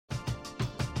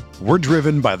We're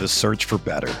driven by the search for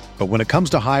better. But when it comes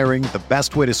to hiring, the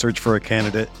best way to search for a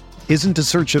candidate isn't to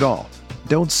search at all.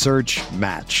 Don't search,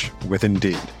 match with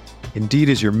Indeed. Indeed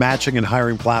is your matching and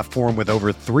hiring platform with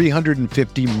over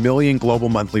 350 million global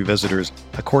monthly visitors,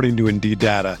 according to Indeed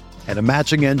data, and a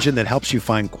matching engine that helps you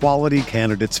find quality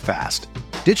candidates fast.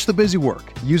 Ditch the busy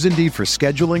work. Use Indeed for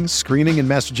scheduling, screening, and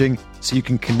messaging so you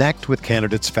can connect with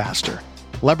candidates faster.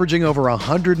 Leveraging over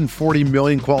 140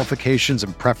 million qualifications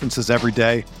and preferences every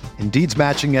day, Indeed's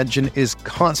matching engine is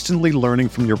constantly learning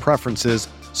from your preferences,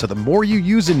 so the more you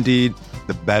use Indeed,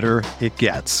 the better it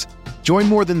gets. Join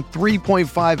more than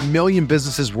 3.5 million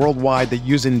businesses worldwide that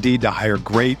use Indeed to hire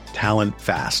great talent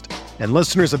fast. And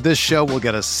listeners of this show will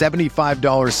get a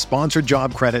 $75 sponsored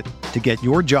job credit to get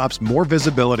your jobs more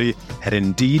visibility at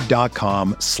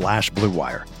Indeed.com/Blue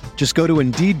Wire. Just go to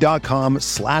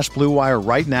Indeed.com/Blue Wire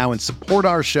right now and support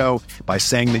our show by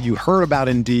saying that you heard about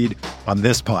Indeed on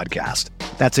this podcast.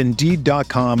 That's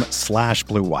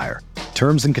Indeed.com/Blue Wire.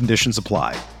 Terms and conditions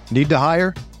apply. Need to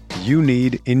hire? You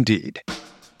need Indeed.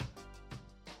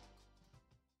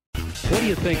 What do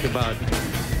you think about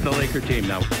the Laker team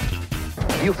now?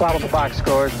 You follow the box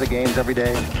scores of the games every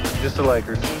day? Just the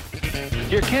Lakers.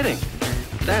 You're kidding.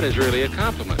 That is really a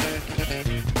compliment.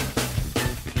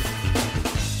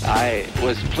 I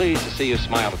was pleased to see you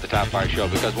smile at the top of our show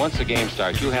because once the game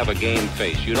starts, you have a game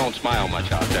face. You don't smile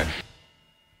much out there.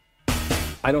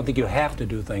 I don't think you have to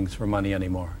do things for money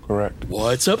anymore. Correct.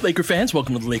 What's up, Laker fans?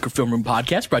 Welcome to the Laker Film Room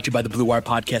Podcast, brought to you by the Blue Wire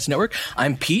Podcast Network.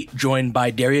 I'm Pete, joined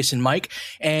by Darius and Mike.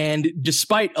 And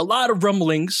despite a lot of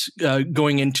rumblings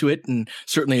going into it, and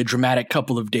certainly a dramatic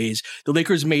couple of days, the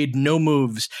Lakers made no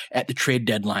moves at the trade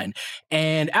deadline.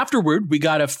 And afterward, we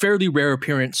got a fairly rare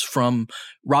appearance from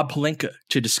Rob Pelinka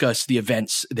to discuss the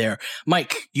events there.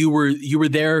 Mike, you were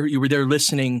there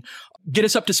listening. Get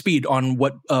us up to speed on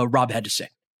what Rob had to say.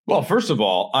 Well, first of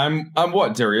all, I'm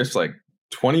what, Darius? Like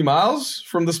 20 miles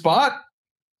from the spot?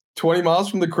 20 miles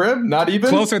from the crib? Not even?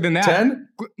 Closer than that. 10?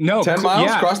 No. 10 miles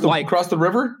yeah, across the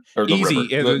river? Or the easy.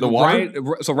 River? The water?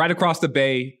 Right across the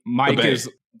bay. Mike is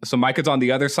on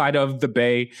the other side of the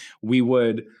bay. We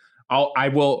are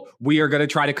going to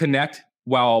try to connect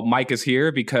while Mike is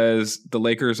here because the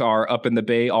Lakers are up in the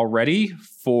bay already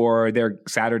for their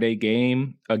Saturday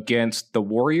game against the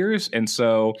Warriors. And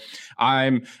so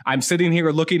I'm sitting here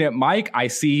looking at Mike. I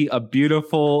see a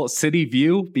beautiful city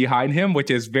view behind him, which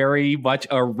is very much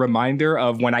a reminder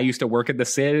of when I used to work at the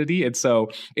city. And so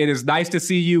it is nice to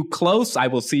see you close. I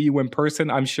will see you in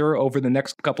person, I'm sure, over the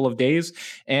next couple of days.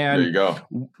 And there you go.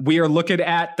 We are looking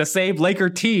at the same Laker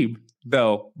team,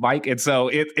 though, Mike. And so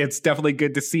it's definitely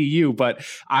good to see you, but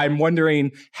I'm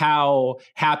wondering how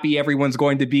happy everyone's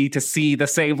going to be to see the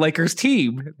same Lakers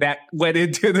team that went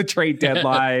into the trade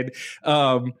deadline.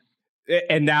 And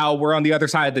now we're on the other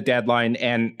side of the deadline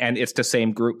and it's the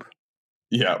same group.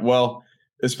 Yeah, well,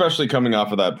 especially coming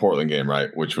off of that Portland game, right?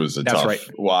 Which was a tough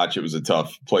watch. It was a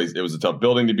tough place. It was a tough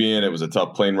building to be in. It was a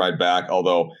tough plane ride back.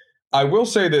 Although I will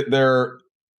say that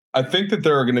I think that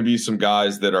there are going to be some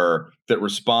guys that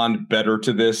respond better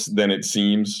to this than it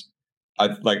seems.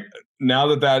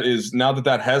 Now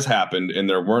that has happened and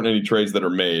there weren't any trades that are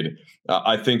made.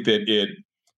 I think that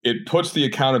it puts the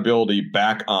accountability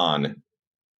back on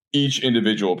each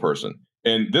individual person.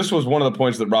 And this was one of the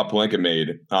points that Rob Pelinka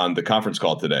made on the conference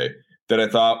call today that I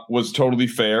thought was totally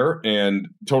fair and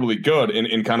totally good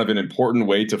in kind of an important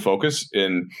way to focus.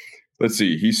 And let's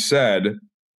see, he said,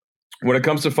 when it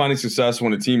comes to finding success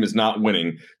when a team is not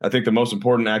winning, I think the most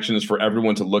important action is for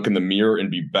everyone to look in the mirror and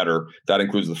be better. That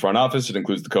includes the front office. It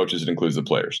includes the coaches. It includes the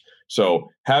players. So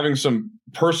having some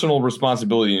personal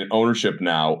responsibility and ownership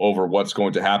now over what's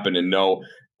going to happen and know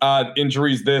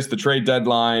injuries, the trade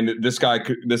deadline, this guy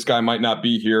might not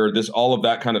be here, all of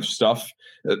that kind of stuff,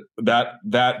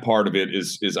 that part of it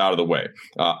is out of the way.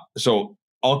 So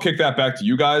I'll kick that back to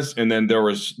you guys. And then there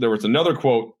was another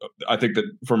quote, I think, that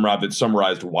from Rob that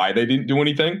summarized why they didn't do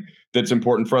anything that's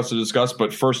important for us to discuss.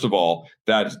 But first of all,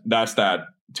 that's that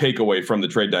takeaway from the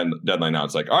trade deadline now.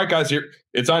 It's like, all right, guys, here,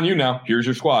 it's on you now. Here's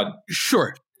your squad.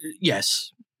 Sure.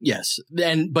 Yes.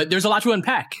 But there's a lot to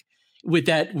unpack with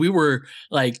that. We were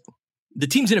like, the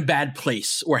team's in a bad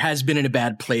place or has been in a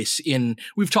bad place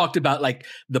we've talked about like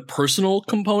the personal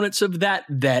components of that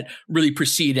really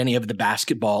precede any of the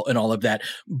basketball and all of that.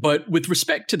 But with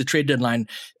respect to the trade deadline,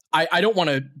 I don't want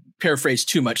to paraphrase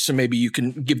too much. So maybe you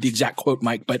can give the exact quote,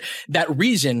 Mike, but that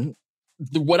reason,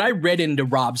 what I read into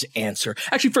Rob's answer,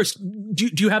 actually first, do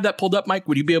you have that pulled up, Mike?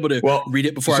 Would you be able to read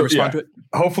it before I respond to it?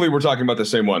 Hopefully we're talking about the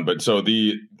same one, but so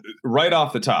right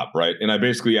off the top, right. And I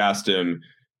basically asked him,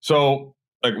 so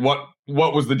like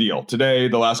what was the deal today,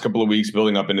 the last couple of weeks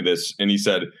building up into this. And he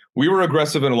said, we were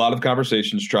aggressive in a lot of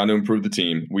conversations trying to improve the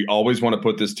team. We always want to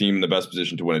put this team in the best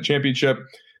position to win a championship.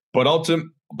 But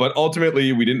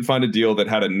ultimately, we didn't find a deal that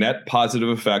had a net positive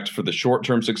effect for the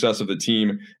short-term success of the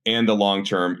team and the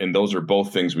long-term. And those are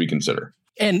both things we consider.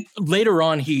 And later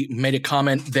on, he made a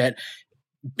comment that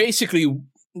basically,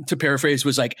 to paraphrase,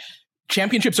 was like,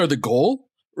 championships are the goal,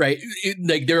 right?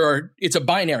 It's a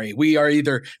binary. We are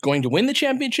either going to win the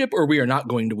championship or we are not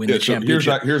going to win the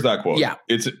championship. Here's that quote. Yeah.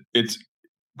 It's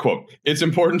quote, it's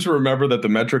important to remember that the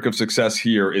metric of success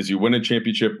here is you win a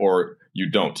championship or you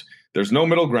don't. There's no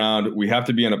middle ground. We have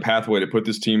to be on a pathway to put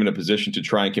this team in a position to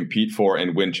try and compete for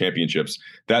and win championships.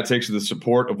 That takes the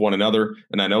support of one another.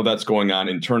 And I know that's going on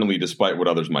internally, despite what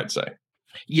others might say.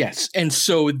 Yes. And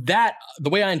so the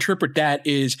way I interpret that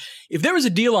is if there was a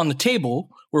deal on the table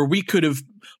where we could have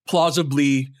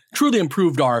plausibly truly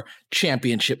improved our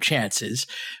championship chances,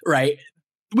 right,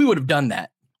 we would have done that.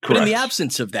 Correct. But in the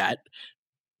absence of that,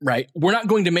 right, we're not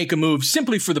going to make a move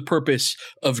simply for the purpose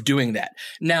of doing that.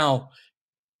 Now,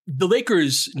 the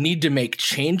Lakers need to make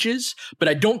changes, but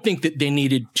I don't think that they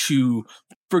needed to.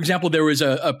 For example, there was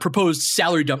a proposed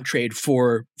salary dump trade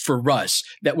for Russ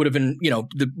that would have been,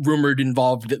 the rumored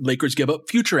involved that Lakers give up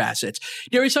future assets.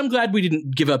 Darius, I'm glad we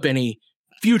didn't give up any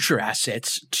future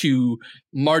assets to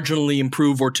marginally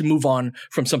improve or to move on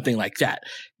from something like that.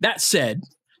 That said,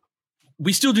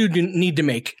 we still do need to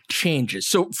make changes.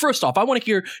 So first off, I want to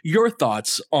hear your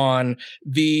thoughts on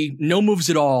the no moves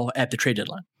at all at the trade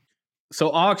deadline. So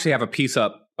I'll actually have a piece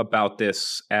up about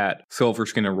this at Silver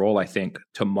Skin and Roll, I think,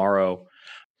 tomorrow,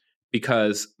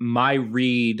 because my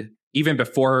read, even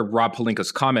before Rob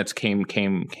Pelinka's comments came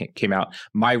out,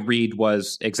 my read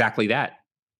was exactly that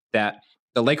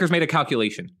the Lakers made a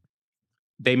calculation.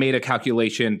 They made a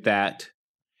calculation that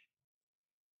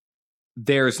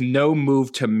there's no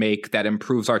move to make that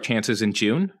improves our chances in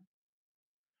June,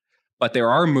 but there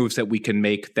are moves that we can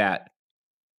make that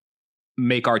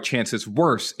make our chances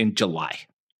worse in July.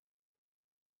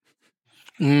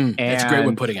 That's a great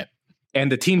way of putting it.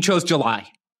 And the team chose July.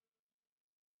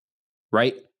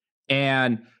 Right?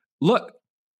 And look,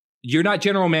 you're not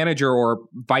general manager or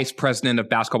vice president of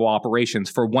basketball operations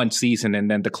for one season and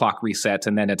then the clock resets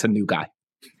and then it's a new guy.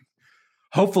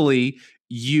 Hopefully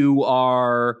you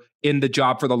are in the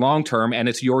job for the long term and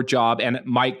it's your job. And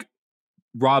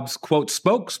Rob's quote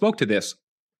spoke to this.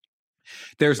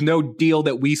 There's no deal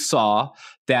that we saw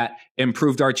that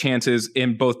improved our chances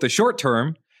in both the short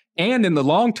term and in the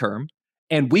long term,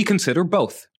 and we consider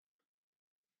both.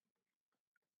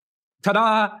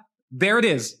 Ta-da! There it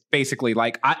is, basically.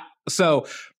 I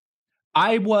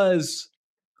was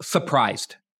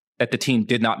surprised that the team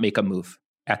did not make a move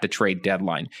at the trade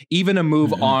deadline, even a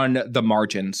move on the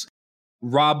margins.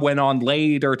 Rob went on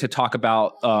later to talk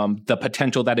about the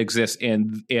potential that exists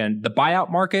in the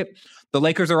buyout market. The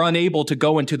Lakers are unable to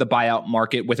go into the buyout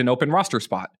market with an open roster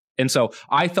spot. And so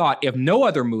I thought if no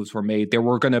other moves were made, there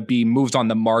were going to be moves on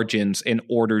the margins in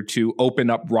order to open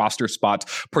up roster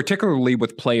spots, particularly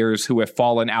with players who have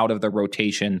fallen out of the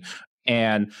rotation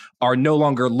and are no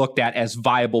longer looked at as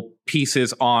viable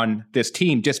pieces on this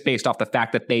team just based off the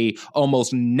fact that they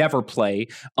almost never play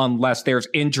unless there's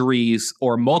injuries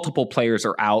or multiple players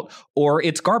are out or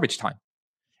it's garbage time.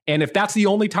 And if that's the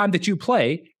only time that you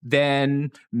play,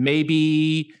 then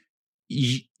maybe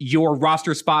your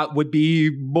roster spot would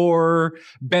be more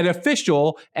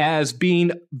beneficial as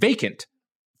being vacant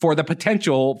for the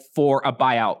potential for a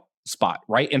buyout spot,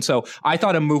 right? And so I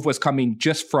thought a move was coming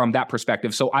just from that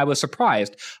perspective. So I was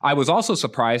surprised. I was also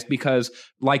surprised because,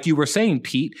 like you were saying,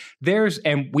 Pete,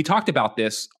 and we talked about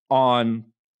this on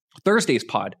Thursday's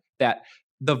pod, that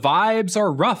the vibes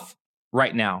are rough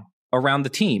right now around the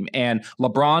team. And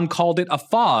LeBron called it a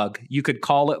fog. You could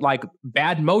call it like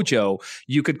bad mojo.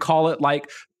 You could call it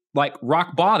like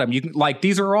rock bottom. You can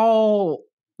these are all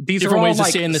different ways of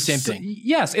saying the same thing.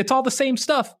 Yes, it's all the same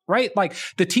stuff, right? Like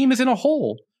the team is in a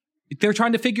hole. They're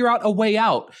trying to figure out a way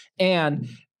out. And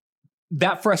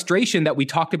that frustration that we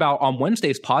talked about on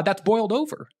Wednesday's pod, that's boiled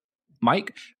over,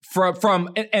 Mike,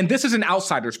 and this is an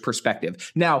outsider's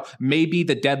perspective. Now, maybe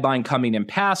the deadline coming and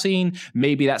passing,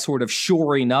 maybe that sort of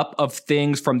shoring up of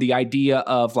things from the idea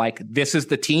of this is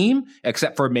the team,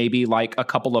 except for maybe a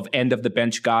couple of end of the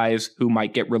bench guys who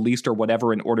might get released or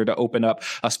whatever in order to open up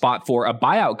a spot for a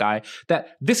buyout guy,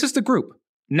 that this is the group.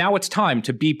 Now it's time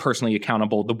to be personally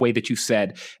accountable the way that you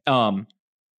said,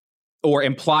 or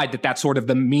implied that that's sort of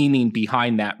the meaning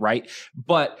behind that, right?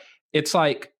 But it's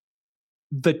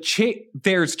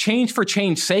there's change for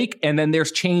change's sake, and then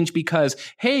there's change because,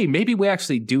 hey, maybe we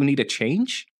actually do need a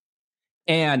change.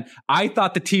 And I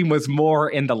thought the team was more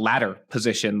in the latter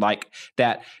position, like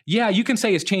that. Yeah, you can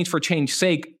say it's change for change's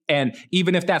sake. And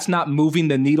even if that's not moving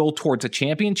the needle towards a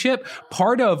championship,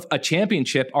 part of a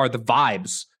championship are the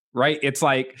vibes, right? It's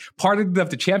like part of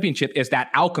the championship is that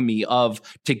alchemy of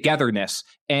togetherness.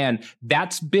 And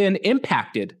that's been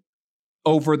impacted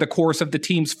over the course of the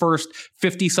team's first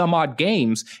 50 some odd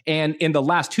games. And in the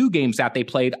last 2 games that they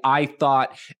played, I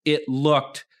thought it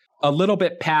looked a little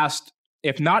bit past,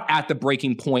 if not at the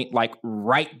breaking point, like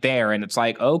right there. And it's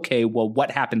like, okay, well,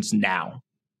 what happens now?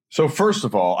 So first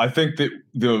of all, I think that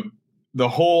the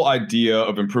whole idea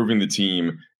of improving the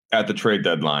team at the trade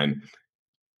deadline,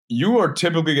 you are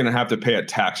typically going to have to pay a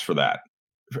tax for that,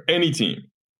 for any team.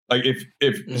 Like if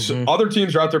other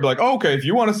teams are out there be like, oh, okay, if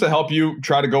you want us to help you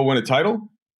try to go win a title,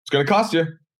 it's going to cost you,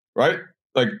 right?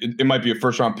 Like it might be a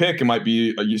first round pick. It might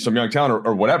be some young talent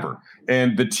or whatever.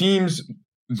 And the teams,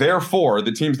 therefore,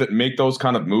 the teams that make those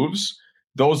kind of moves,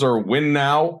 those are win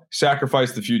now,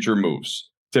 sacrifice the future moves.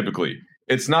 Typically,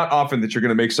 it's not often that you're going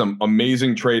to make some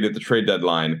amazing trade at the trade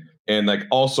deadline and like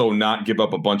also not give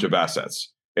up a bunch of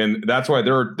assets. And that's why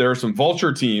there are some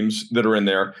vulture teams that are in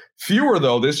there. Fewer,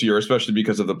 though, this year, especially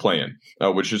because of the play-in,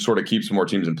 which just sort of keeps more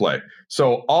teams in play.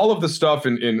 So all of the stuff,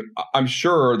 in I'm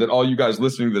sure that all you guys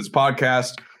listening to this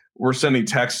podcast, we're sending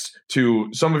texts to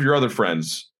some of your other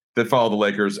friends that follow the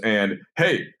Lakers. And,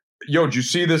 hey, did you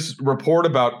see this report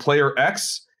about player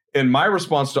X? And my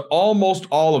response to almost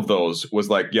all of those was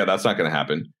like, yeah, that's not going to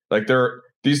happen. Like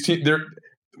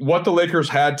what the Lakers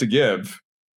had to give,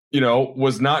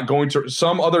 was not going to,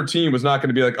 some other team was not going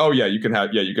to be like, oh yeah, you can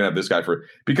have this guy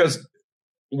because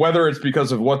whether it's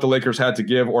because of what the Lakers had to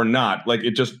give or not, like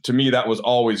it just, to me, that was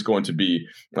always going to be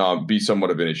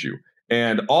somewhat of an issue.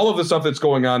 And all of the stuff that's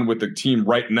going on with the team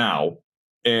right now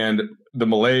and the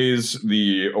malaise,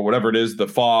 or whatever it is, the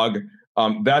fog,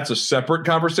 that's a separate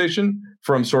conversation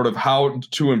from sort of how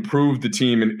to improve the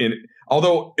team. And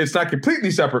although it's not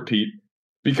completely separate, Pete,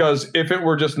 because if it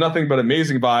were just nothing but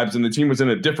amazing vibes and the team was in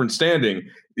a different standing,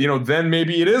 then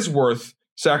maybe it is worth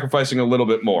sacrificing a little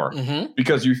bit more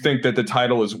because you think that the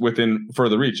title is within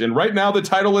further reach. And right now the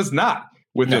title is not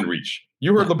within reach.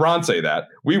 You heard LeBron say that.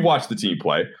 We watched the team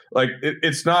play. Like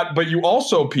it's not, but you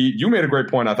also, Pete, you made a great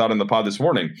point, I thought, in the pod this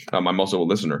morning. I'm also a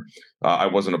listener. I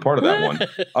wasn't a part of that one,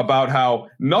 about how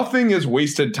nothing is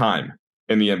wasted time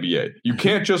in the NBA. You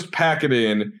can't just pack it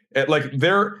in at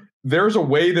there's a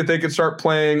way that they could start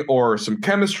playing or some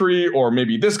chemistry or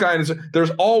maybe this guy. There's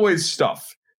always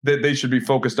stuff that they should be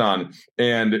focused on.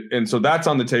 And so that's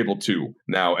on the table too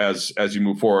now as you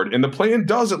move forward. And the play-in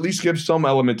does at least give some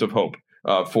element of hope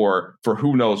for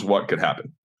who knows what could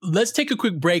happen. Let's take a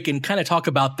quick break and kind of talk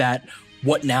about that.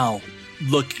 What now?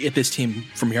 Look at this team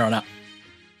from here on out.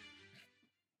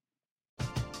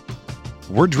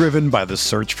 We're driven by the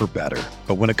search for better.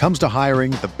 But when it comes to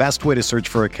hiring, the best way to search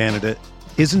for a candidate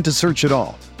isn't to search at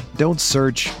all. Don't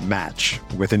search, match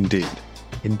with Indeed.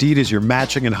 Indeed is your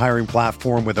matching and hiring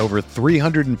platform with over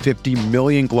 350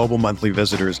 million global monthly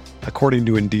visitors, according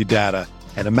to Indeed data,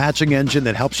 and a matching engine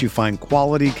that helps you find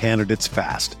quality candidates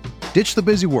fast. Ditch the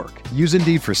busy work. Use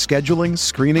Indeed for scheduling,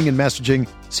 screening, and messaging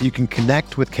so you can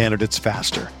connect with candidates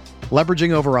faster.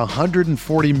 Leveraging over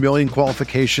 140 million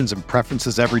qualifications and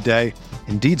preferences every day,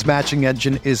 Indeed's matching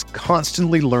engine is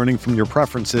constantly learning from your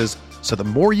preferences, so the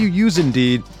more you use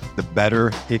Indeed, the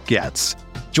better it gets.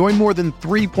 Join more than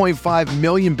 3.5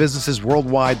 million businesses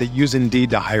worldwide that use Indeed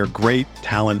to hire great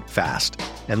talent fast.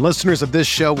 And listeners of this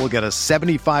show will get a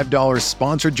 $75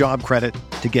 sponsored job credit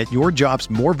to get your jobs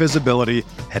more visibility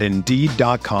at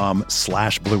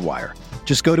Indeed.com/Blue Wire.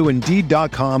 Just go to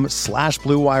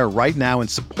Indeed.com/Blue Wire right now and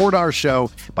support our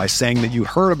show by saying that you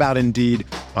heard about Indeed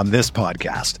on this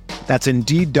podcast. That's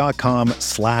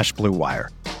Indeed.com/Blue Wire.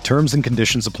 Terms and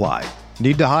conditions apply.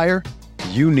 Need to hire?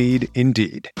 You need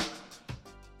Indeed.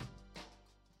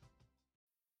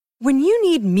 When you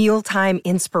need mealtime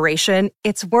inspiration,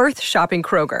 it's worth shopping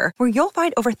Kroger, where you'll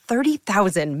find over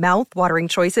 30,000 mouth-watering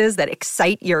choices that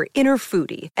excite your inner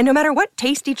foodie. And no matter what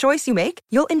tasty choice you make,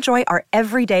 you'll enjoy our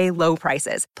everyday low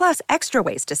prices, plus extra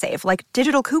ways to save, like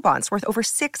digital coupons worth over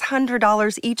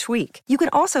 $600 each week. You can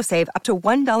also save up to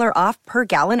 $1 off per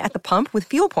gallon at the pump with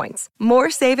fuel points.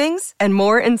 More savings and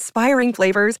more inspiring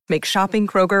flavors make shopping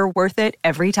Kroger worth it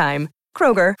every time.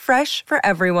 Kroger, fresh for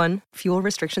everyone. Fuel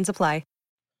restrictions apply.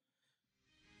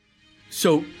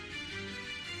 So,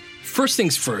 first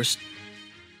things first,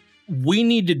 we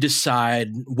need to decide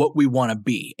what we want to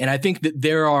be. And I think that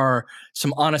there are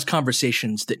some honest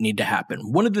conversations that need to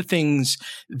happen. One of the things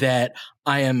that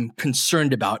I am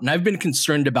concerned about, and I've been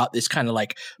concerned about this kind of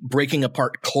like breaking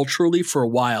apart culturally for a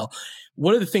while,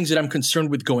 one of the things that I'm concerned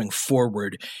with going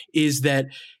forward is that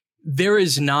there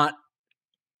is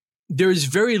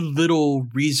very little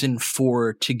reason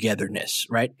for togetherness,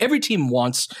 right? Every team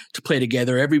wants to play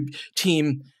together. Every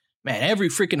team, man, every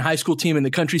freaking high school team in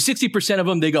the country, 60% of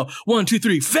them, they go 1, 2,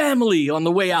 3, family on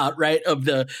the way out, right? Of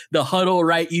the huddle,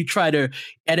 right? You try to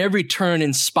at every turn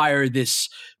inspire this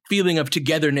feeling of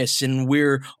togetherness, and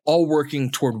we're all working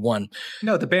toward one.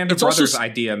 No, the Band of Brothers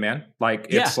idea, man. Like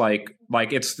it's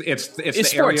it's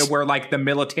the area where like the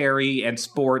military and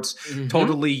sports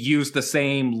totally use the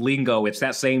same lingo. It's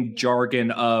that same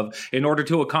jargon of, in order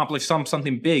to accomplish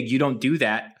something big, you don't do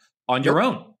that on your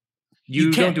own.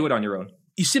 You don't do it on your own.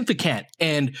 You simply can't.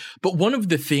 But one of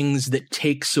the things that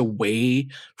takes away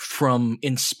from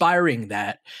inspiring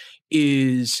that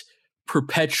is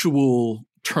perpetual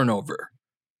turnover.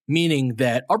 Meaning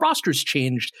that our roster's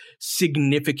changed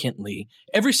significantly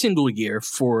every single year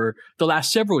for the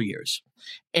last several years.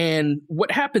 And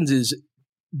what happens is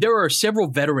there are several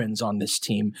veterans on this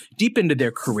team deep into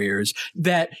their careers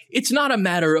that it's not a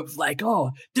matter of like,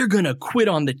 oh, they're going to quit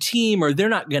on the team or they're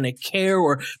not going to care,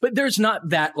 but there's not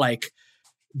that, like,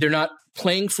 they're not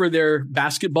playing for their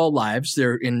basketball lives.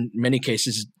 They're in many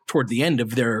cases toward the end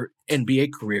of their NBA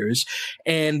careers.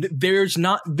 And there's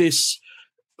not this,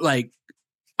 like,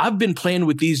 I've been playing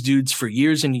with these dudes for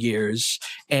years and years,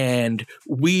 and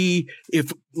we do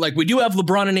have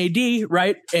LeBron and AD,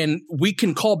 right? And we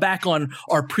can call back on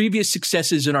our previous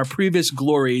successes and our previous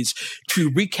glories to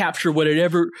recapture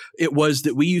whatever it was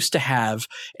that we used to have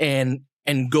and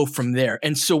go from there.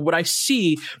 And so what I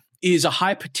see is a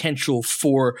high potential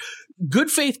for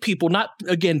good faith people, not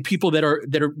again people that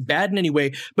are bad in any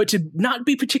way, but to not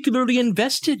be particularly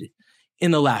invested in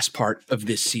the last part of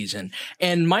this season.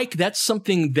 And Mike, that's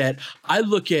something that I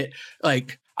look at,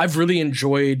 like, I've really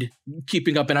enjoyed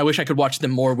keeping up, and I wish I could watch them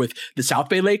more with the South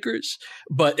Bay Lakers,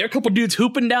 but there are a couple dudes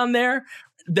hooping down there.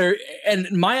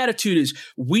 And my attitude is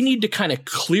we need to kind of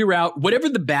clear out whatever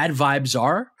the bad vibes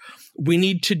are. We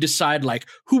need to decide, like,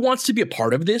 who wants to be a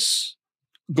part of this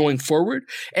going forward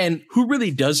and who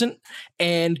really doesn't,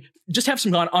 and just have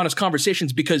some honest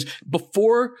conversations, because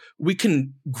before we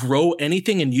can grow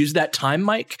anything and use that time,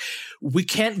 Mike, we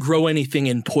can't grow anything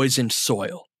in poisoned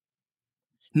soil.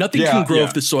 Nothing can grow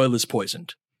if the soil is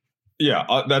poisoned. Yeah,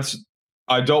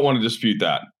 I don't want to dispute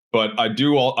that, but I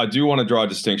do want to draw a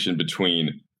distinction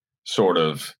between sort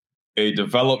of a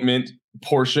development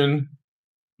portion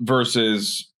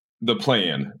versus the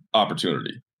play-in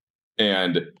opportunity.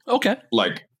 And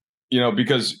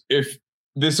because if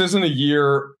this isn't a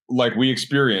year like we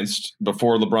experienced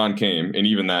before LeBron came, and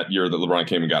even that year that LeBron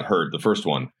came and got hurt, the first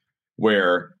one,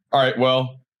 where, all right,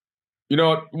 well, you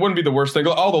know, it wouldn't be the worst thing.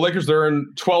 Oh, the Lakers, they're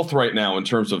in 12th right now in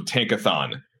terms of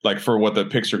tankathon, like for what the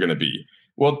picks are going to be.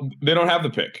 Well, they don't have the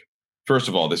pick, first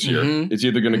of all, this year. It's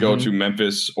either going to go to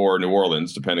Memphis or New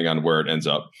Orleans, depending on where it ends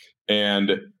up.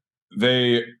 And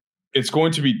it's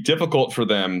going to be difficult for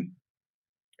them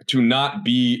to not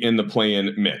be in the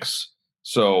play-in mix.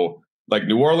 So, like,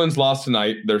 New Orleans lost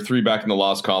tonight. They're 3 back in the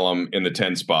loss column in the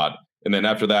 10 spot. And then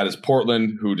after that is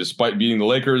Portland, who, despite beating the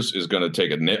Lakers, is going to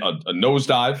take a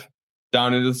nosedive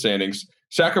down into the standings.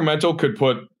 Sacramento could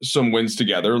put some wins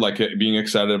together, like being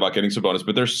excited about getting some bonus,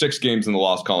 but there's 6 games in the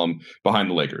loss column behind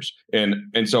the Lakers.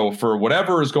 And so for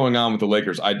whatever is going on with the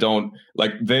Lakers, I don't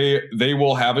like they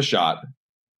will have a shot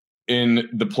in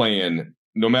the play-in,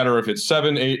 no matter if it's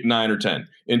 7, 8, 9, or 10.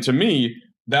 And to me,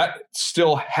 that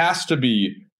still has to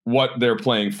be what they're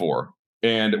playing for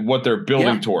and what they're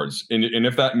building towards. And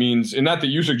if that means, and not that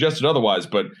you suggested otherwise,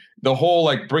 but the whole,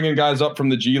 like, bringing guys up from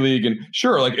the G League, and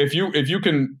sure, like if you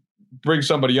can bring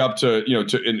somebody up to, you know,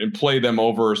 and play them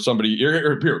over somebody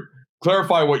here,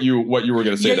 clarify what you were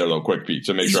going to say there real quick, Pete,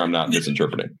 to make sure I'm not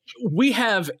misinterpreting. We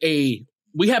have a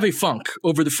funk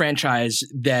over the franchise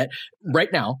that right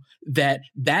now that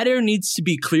air needs to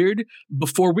be cleared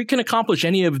before we can accomplish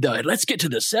any of the, let's get to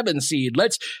the 7 seed,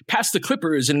 let's pass the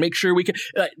Clippers and make sure we can,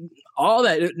 all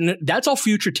that. That's all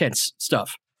future tense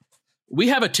stuff. We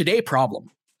have a today problem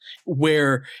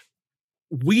where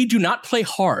we do not play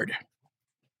hard.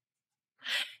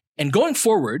 And going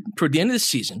forward toward the end of the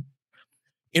season,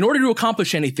 in order to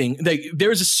accomplish anything,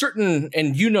 there's a certain,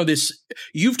 and you know this,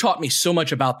 you've taught me so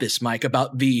much about this, Mike,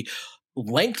 about the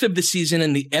length of the season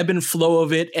and the ebb and flow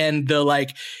of it. And the,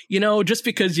 like, you know, just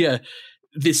because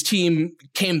this team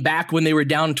came back when they were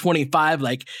down 25,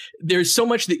 like, there's so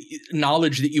much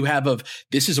knowledge that you have of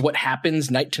this is what happens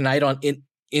night to night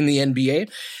in the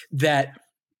NBA, that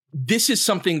this is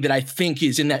something that I think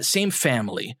is in that same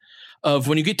family of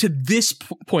when you get to this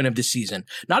point of the season,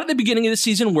 not at the beginning of the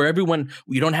season where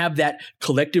you don't have that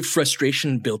collective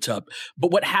frustration built up,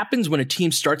 but what happens when a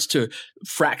team starts to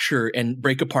fracture and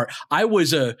break apart. I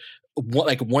was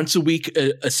once a week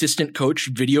assistant coach,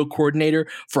 video coordinator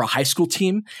for a high school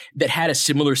team that had a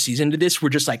similar season to this, where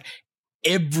just like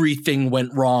everything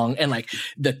went wrong and like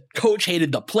the coach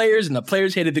hated the players and the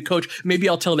players hated the coach. Maybe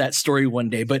I'll tell that story one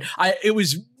day, but it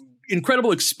was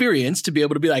incredible experience to be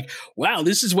able to be like, wow,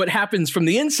 this is what happens from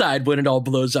the inside when it all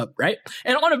blows up, right?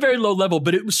 And on a very low level,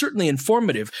 but it was certainly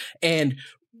informative. And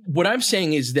what I'm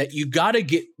saying is that you've got to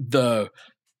get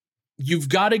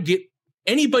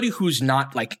anybody who's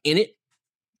not like in it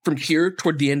from here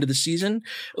toward the end of the season,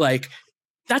 like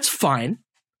that's fine.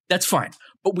 That's fine.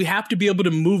 But we have to be able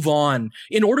to move on.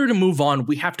 In order to move on,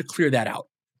 we have to clear that out.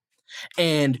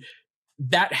 And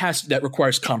that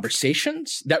requires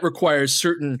conversations. That requires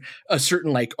a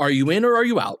certain like, are you in or are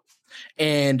you out?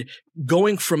 And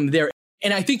going from there.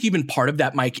 And I think even part of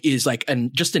that, Mike, is like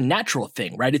just a natural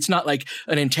thing, right? It's not like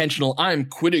an intentional, I'm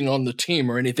quitting on the team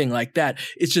or anything like that.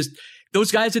 It's just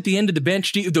those guys at the end of the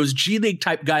bench, those G League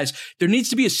type guys, there needs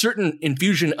to be a certain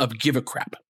infusion of give a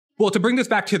crap. Well, to bring this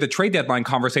back to the trade deadline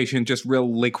conversation just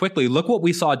really quickly, look what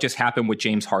we saw just happen with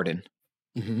James Harden.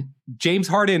 Mm-hmm. James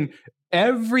Harden,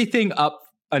 everything up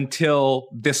until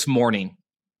this morning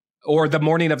or the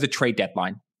morning of the trade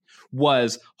deadline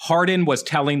was Harden was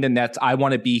telling the Nets, I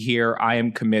want to be here. I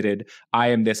am committed. I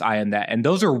am this, I am that. And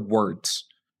those are words,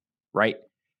 right?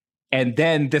 And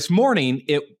then this morning,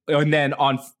 and then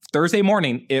on Thursday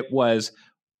morning, it was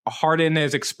Harden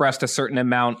has expressed a certain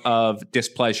amount of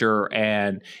displeasure,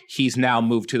 and he's now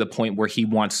moved to the point where he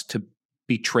wants to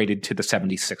be traded to the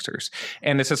 76ers.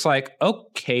 And it's just like,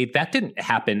 okay, that didn't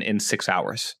happen in 6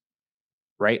 hours,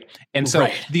 right? And so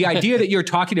the idea that you're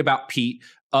talking about, Pete,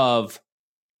 of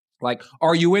like,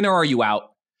 are you in or are you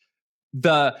out?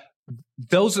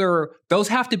 Those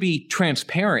have to be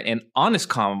transparent and honest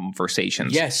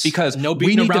conversations. Yes, because no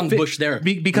beating around the bush there.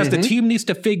 Because the team needs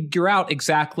to figure out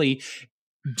exactly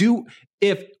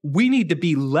if we need to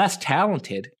be less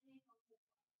talented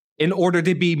in order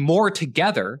to be more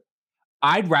together.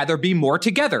 I'd rather be more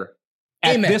together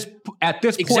at this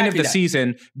point of the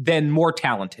season than more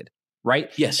talented, right?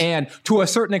 Yes. And to a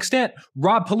certain extent,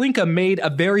 Rob Pelinka made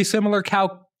a very similar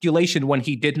calculation when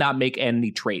he did not make any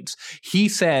trades. He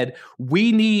said,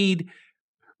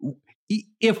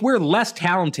 if we're less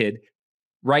talented,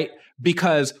 right,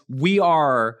 because we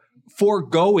are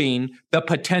foregoing the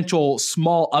potential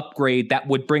small upgrade that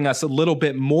would bring us a little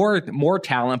bit more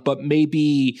talent, but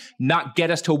maybe not get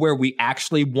us to where we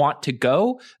actually want to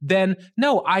go, then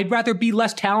no, I'd rather be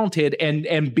less talented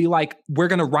and be like, we're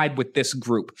going to ride with this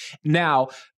group. Now,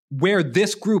 where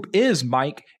this group is,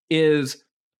 Mike, is,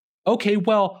 okay,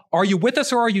 well, are you with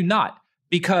us or are you not?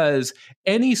 Because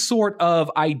any sort of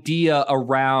idea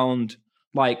around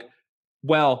like,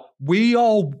 well, we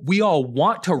all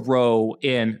want to row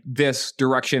in this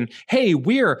direction. Hey,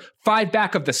 we're 5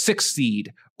 back of the 6th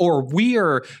seed, or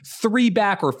we're 3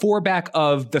 back or 4 back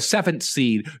of the 7th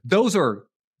seed. Those are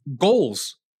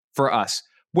goals for us.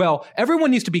 Well,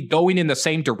 everyone needs to be going in the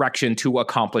same direction to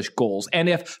accomplish goals. And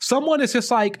if someone is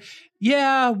just like,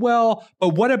 yeah, well, but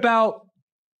what about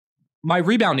my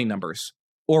rebounding numbers?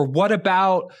 Or what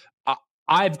about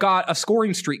I've got a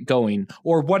scoring streak going,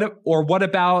 or what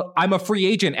about I'm a free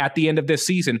agent at the end of this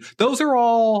season? Those are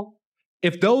all,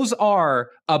 if those are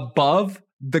above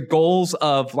the goals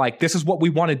of like, this is what we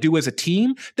want to do as a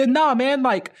team, then nah, man,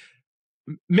 like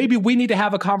maybe we need to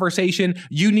have a conversation.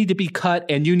 You need to be cut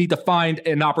and you need to find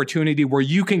an opportunity where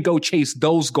you can go chase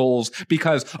those goals,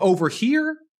 because over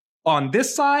here on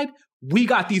this side, we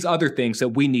got these other things that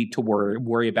we need to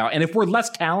worry about. And if we're less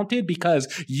talented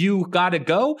because you got to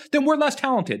go, then we're less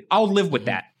talented. I'll live with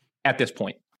that at this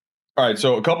point. All right.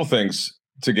 So a couple things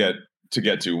to get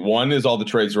to. One is all the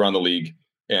trades around the league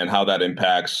and how that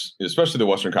impacts, especially the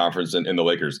Western Conference and the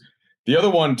Lakers. The other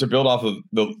one, to build off of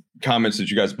the comments that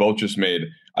you guys both just made,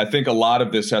 I think a lot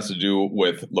of this has to do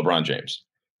with LeBron James.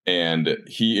 And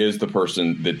he is the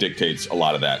person that dictates a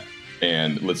lot of that.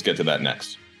 And let's get to that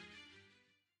next.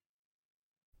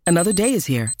 Another day is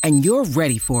here, and you're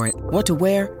ready for it. What to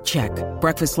wear? Check.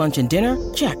 Breakfast, lunch, and dinner?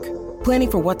 Check.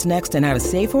 Planning for what's next and how to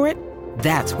save for it?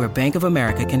 That's where Bank of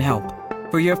America can help.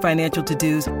 For your financial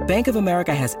to-dos, Bank of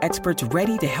America has experts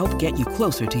ready to help get you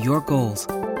closer to your goals.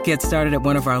 Get started at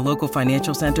one of our local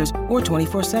financial centers or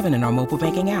 24/7 in our mobile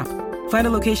banking app. Find a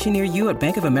location near you at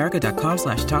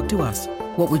bankofamerica.com/talktous.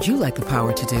 What would you like the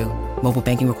power to do? Mobile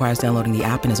banking requires downloading the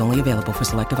app and is only available for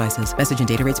select devices. Message and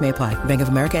data rates may apply. Bank of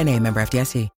America N.A., member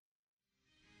FDIC.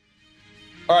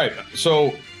 All right.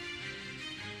 So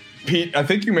Pete, I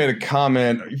think you made a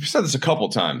comment. You've said this a couple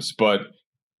times, but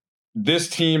this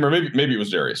team, or maybe it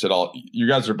was Darius at all. You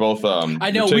guys are both.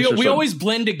 I know we always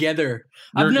blend together.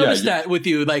 I've noticed that with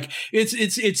you. Like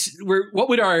what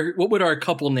would our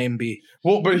couple name be?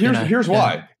 Well, but here's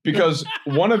why. Because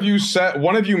one of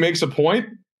you makes a point,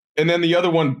 and then the other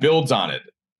one builds on it,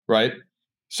 right?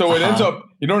 So it ends up,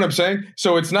 you know what I'm saying?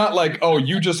 So it's not like, oh,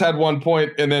 you just had one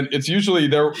point, and then it's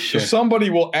usually somebody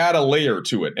will add a layer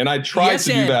to it. And I try to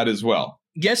do that as well.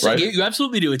 Yes, right? You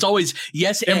absolutely do. It's always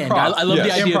yes and. I love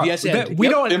the idea of yes and. We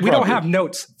don't have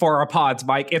notes for our pods,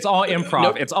 Mike. It's all improv.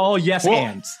 Nope. It's all yes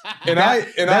ands. And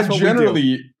I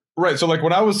generally right. So like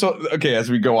when I was as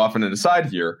we go off on an aside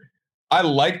here, I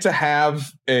like to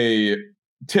have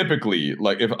typically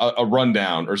like if a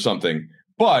rundown or something,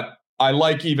 but I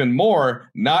like even more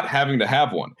not having to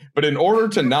have one. But in order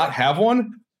to not have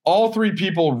one, all three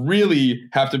people really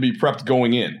have to be prepped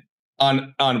going in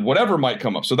on whatever might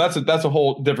come up. So that's a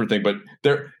whole different thing. But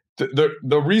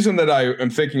the reason that I am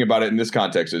thinking about it in this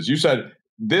context is you said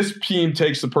this team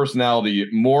takes the personality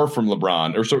more from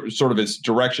LeBron, or sort of its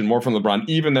direction more from LeBron,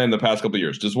 even than the past couple of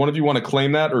years. Does one of you want to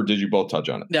claim that, or did you both touch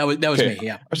on it? That was me.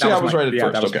 Yeah, I was right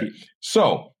at first. Okay,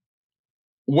 so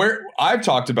where I've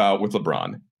talked about with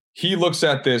LeBron. He looks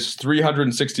at this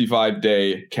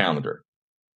 365-day calendar,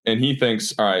 and he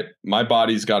thinks, all right, my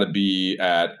body's got to be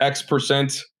at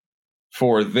X%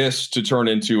 for this to turn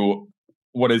into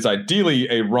what is ideally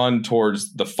a run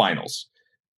towards the finals.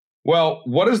 Well,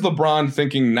 what is LeBron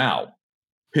thinking now?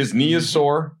 His knee is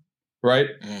sore, right?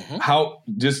 Mm-hmm. How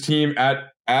this team at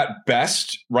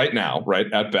best right now,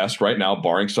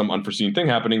 barring some unforeseen thing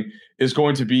happening, is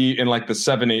going to be in like the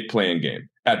 7-8 playing game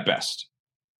at best.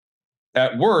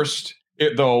 At worst,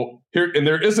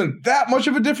 there isn't that much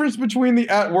of a difference between the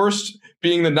at worst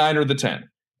being the 9 or the 10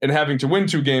 and having to win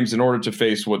 2 games in order to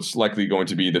face what's likely going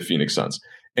to be the Phoenix Suns.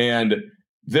 And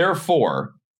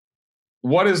therefore,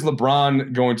 what is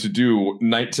LeBron going to do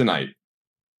night to night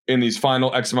in these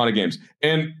final X amount of games?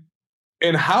 And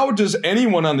how does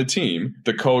anyone on the team,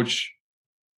 the coach,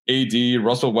 AD,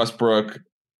 Russell Westbrook,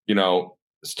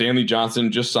 Stanley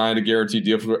Johnson just signed a guaranteed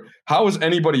deal how is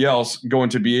anybody else going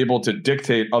to be able to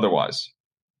dictate otherwise?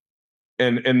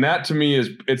 And that to me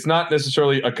it's not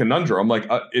necessarily a conundrum. Like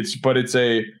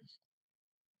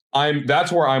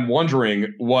that's where I'm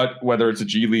wondering whether it's a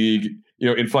G League,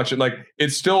 inflection, like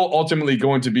it's still ultimately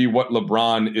going to be what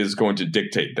LeBron is going to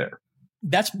dictate there.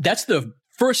 That's the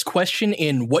first question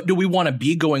in what do we want to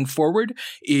be going forward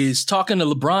is talking to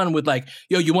LeBron with like,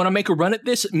 you want to make a run at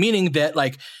this? Meaning that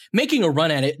like making a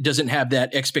run at it doesn't have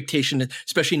that expectation,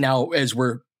 especially now as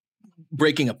we're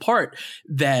breaking apart,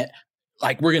 that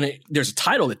like there's a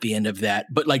title at the end of that.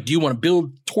 But like, do you want to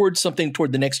build towards something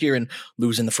toward the next year and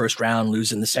lose in the first round,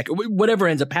 lose in the second, whatever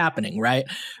ends up happening, right?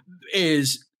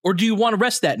 Or do you want to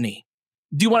rest that knee?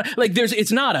 Do you want to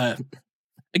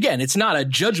it's not a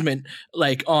judgment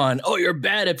like on, oh, you're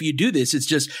bad if you do this. It's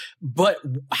just, but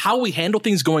how we handle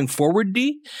things going forward,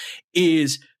 D,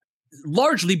 is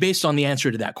largely based on the answer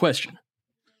to that question.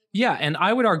 Yeah. And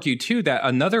I would argue too that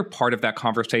another part of that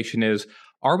conversation is,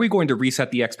 are we going to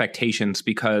reset the expectations?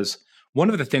 Because one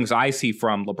of the things I see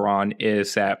from LeBron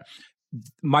is that,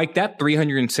 Mike, that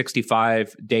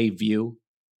 365-day view,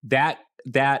 that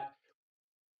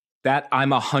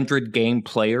I'm a 100-game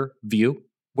player view,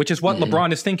 which is what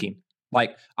LeBron is thinking.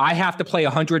 Like, I have to play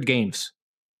 100 games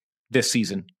this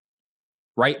season,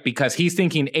 right? Because he's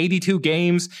thinking 82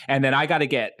 games, and then I got to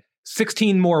get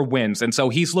 16 more wins. And so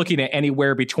he's looking at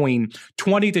anywhere between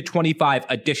 20 to 25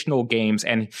 additional games,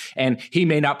 and he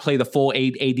may not play the full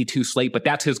 82 slate, but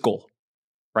that's his goal,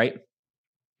 right?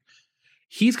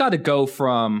 He's got to go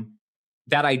from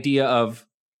that idea of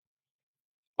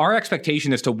our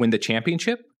expectation is to win the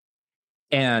championship,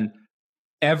 and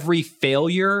every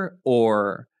failure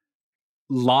or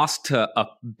loss to a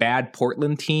bad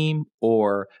Portland team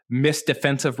or missed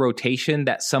defensive rotation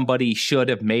that somebody should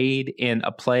have made in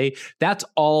a play, that's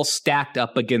all stacked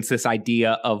up against this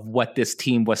idea of what this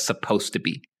team was supposed to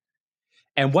be.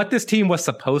 And what this team was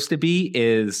supposed to be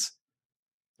is,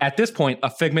 at this point, a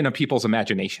figment of people's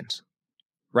imaginations,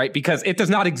 right? Because it does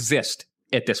not exist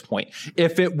at this point.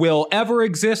 If it will ever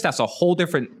exist, that's a whole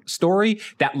different story.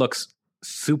 That looks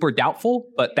super doubtful,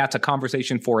 but that's a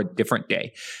conversation for a different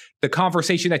day. The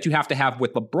conversation that you have to have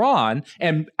with LeBron,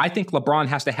 and I think LeBron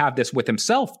has to have this with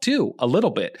himself too, a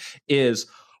little bit, is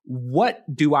what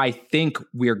do I think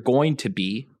we're going to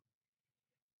be?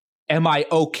 Am I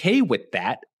okay with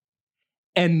that?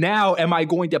 And now am I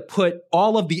going to put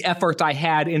all of the efforts I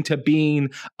had into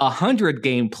being a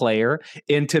 100-game player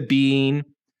into being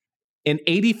an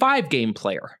 85-game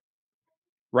player?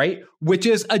 right? Which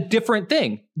is a different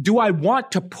thing. Do I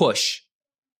want to push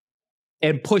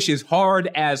and push as hard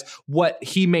as what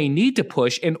he may need to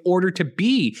push in order to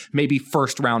be maybe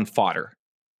first round fodder,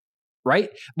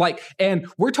 right? Like, and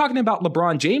we're talking about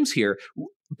LeBron James here.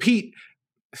 Pete,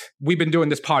 we've been doing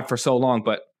this pod for so long,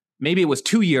 but maybe it was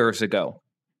 2 years ago.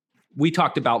 We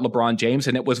talked about LeBron James,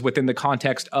 and it was within the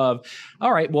context of,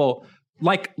 all right, well,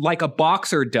 like a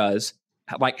boxer does,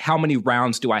 like how many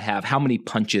rounds do I have? How many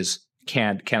punches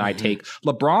can I take?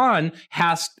 LeBron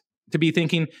has to be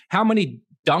thinking, how many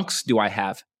dunks do I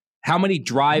have? How many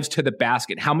drives to the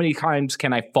basket? How many times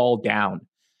can I fall down?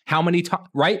 How many times,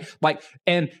 right? Like,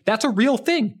 and that's a real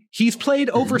thing. He's played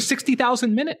over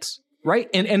 60,000 minutes, right?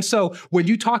 And so when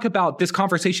you talk about this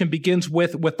conversation begins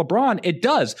with LeBron, it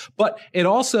does, but it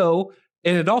also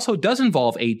does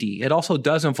involve AD. It also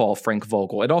does involve Frank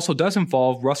Vogel. It also does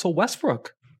involve Russell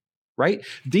Westbrook, right?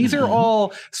 These are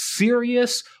all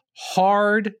serious,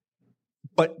 hard,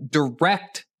 but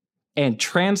direct and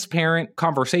transparent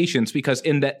conversations, because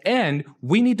in the end,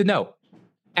 we need to know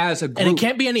as a group. And it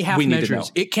can't be any half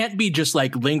measures. It can't be just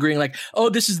like lingering, like, oh,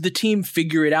 this is the team,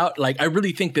 figure it out. Like, I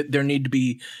really think that there need to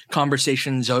be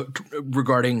conversations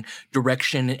regarding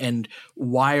direction and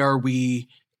why are we,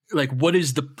 like, what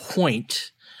is the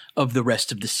point of the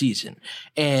rest of the season?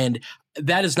 And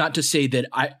that is not to say that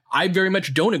I very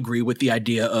much don't agree with the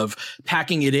idea of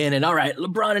packing it in and, all right,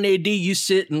 LeBron and AD, you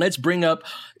sit and let's bring up,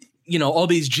 all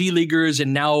these G Leaguers,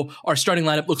 and now our starting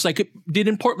lineup looks like it did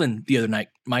in Portland the other night,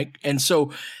 Mike. And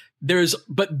so there's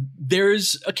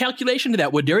a calculation to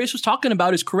that. What Darius was talking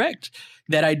about is correct.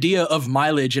 That idea of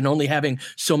mileage and only having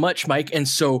so much, Mike. And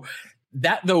so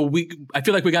that, though, I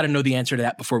feel like we got to know the answer to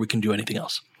that before we can do anything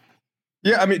else.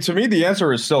 Yeah, I mean, to me, the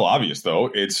answer is still obvious, though.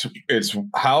 It's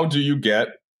how do you get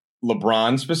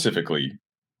LeBron specifically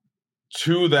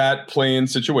to that play-in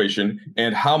situation,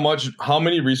 and how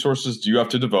many resources do you have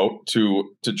to devote to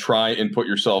try and put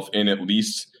yourself in at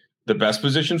least the best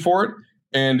position for it?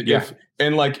 And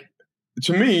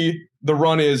to me, the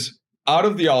run is out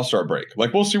of the All-Star break.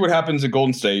 Like, we'll see what happens at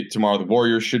Golden State tomorrow. The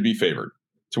Warriors should be favored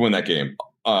to win that game.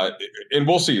 And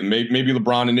we'll see. Maybe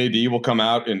LeBron and AD will come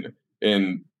out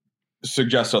and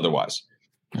suggest otherwise.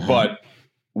 Mm-hmm. But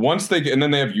once and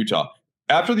then they have Utah.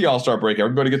 After the All-Star break,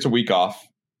 everybody gets a week off,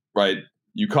 right?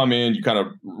 You come in, you kind of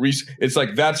it's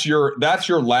like that's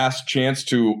your last chance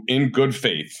to, in good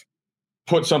faith,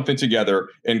 put something together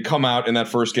and come out in that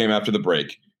first game after the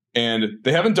break. And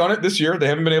they haven't done it this year. They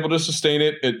haven't been able to sustain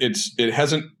it. It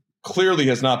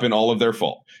has not been all of their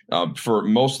fault, for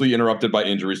mostly interrupted by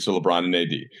injuries to LeBron and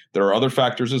AD. There are other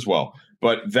factors as well,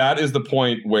 but that is the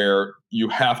point where you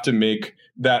have to make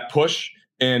that push.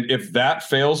 And if that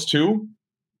fails too,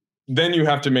 then you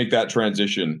have to make that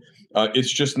transition.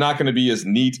 It's just not going to be as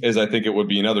neat as I think it would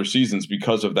be in other seasons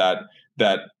because of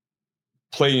that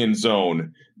play-in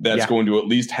zone that's going to at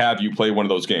least have you play one of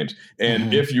those games.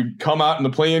 And if you come out in the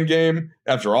play-in game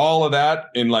after all of that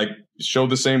and like show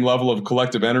the same level of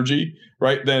collective energy,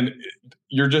 right, then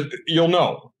you'll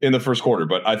know in the first quarter.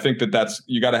 But I think that's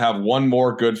you got to have one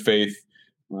more good faith,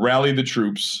 rally the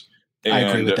troops, and, I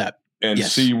agree with that. And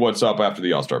see what's up after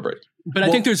the All-Star break. But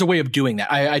I think there's a way of doing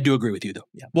that. I do agree with you, though.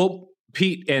 Yeah. Well,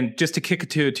 Pete, and just to kick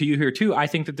it to you here too, I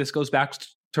think that this goes back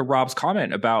to Rob's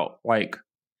comment about, like,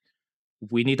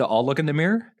 we need to all look in the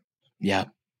mirror. Yeah.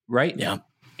 Right? Yeah.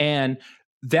 And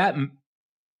that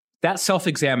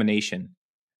self-examination,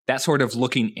 that sort of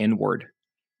looking inward,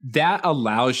 that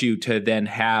allows you to then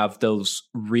have those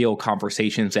real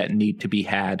conversations that need to be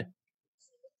had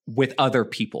with other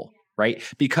people. Right?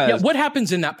 Because what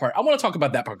happens in that part? I want to talk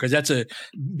about that part because that's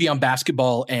beyond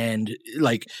basketball, and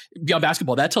like beyond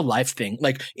basketball, that's a life thing.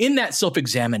 Like in that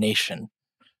self-examination,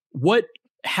 what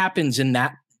happens in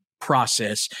that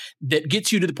process that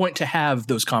gets you to the point to have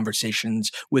those conversations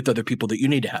with other people that you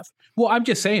need to have? Well, I'm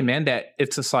just saying, man, that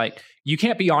it's just like you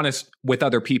can't be honest with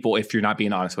other people if you're not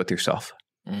being honest with yourself.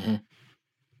 Mm-hmm.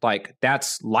 Like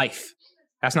that's life.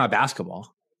 That's not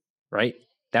basketball, right?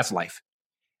 That's life.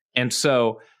 And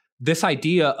so this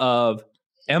idea of,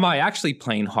 am I actually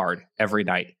playing hard every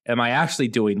night? Am I actually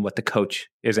doing what the coach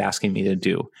is asking me to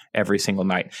do every single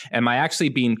night? Am I actually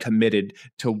being committed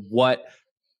to what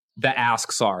the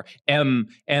asks are? Am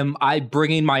I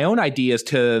bringing my own ideas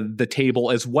to the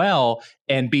table as well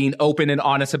and being open and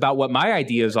honest about what my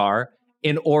ideas are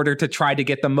in order to try to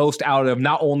get the most out of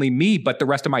not only me, but the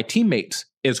rest of my teammates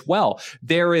as well?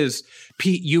 There is,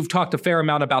 Pete, you've talked a fair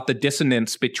amount about the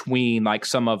dissonance between like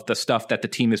some of the stuff that the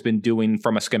team has been doing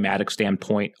from a schematic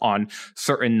standpoint on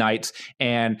certain nights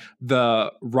and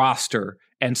the roster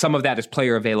And some of that is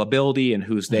player availability and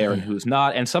who's there and who's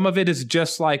not. And some of it is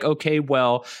just like, okay,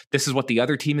 well, this is what the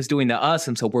other team is doing to us.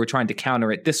 And so we're trying to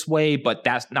counter it this way, but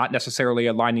that's not necessarily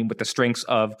aligning with the strengths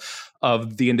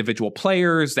of the individual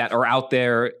players that are out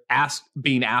there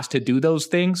being asked to do those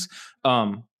things.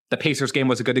 The Pacers game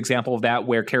was a good example of that,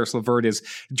 where Karis LeVert is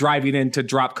driving into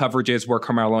drop coverages where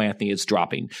Carmelo Anthony is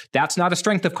dropping. That's not a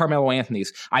strength of Carmelo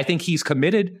Anthony's. I think he's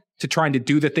committed to trying to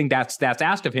do the thing that's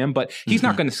asked of him, but he's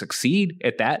not going to succeed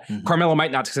at that. Carmelo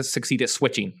might not succeed at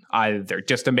switching either,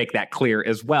 just to make that clear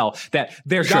as well, that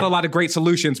there's not a lot of great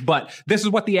solutions, but this is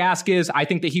what the ask is. I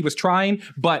think that he was trying,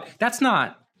 but that's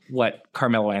not what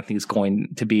Carmelo Anthony is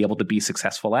going to be able to be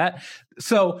successful at.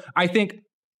 So I think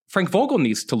Frank Vogel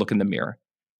needs to look in the mirror.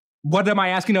 What am I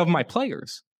asking of my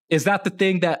players? Is that the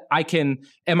thing that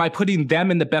am I putting them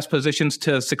in the best positions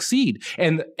to succeed?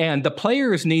 And the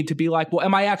players need to be like, well,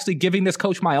 am I actually giving this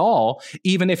coach my all,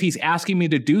 even if he's asking me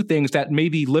to do things that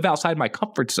maybe live outside my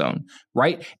comfort zone,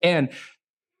 right? And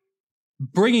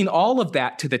bringing all of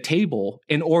that to the table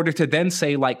in order to then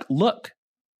say, like, look,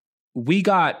 we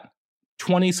got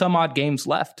 20 some odd games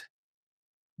left.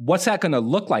 What's that going to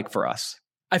look like for us?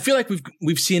 I feel like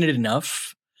we've seen it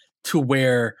enough to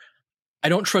where I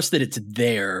don't trust that it's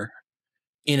there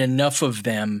in enough of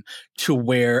them to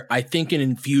where I think an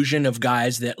infusion of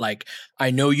guys that, like,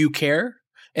 I know you care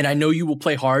and I know you will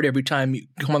play hard every time you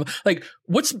come on. Like,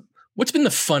 what's been the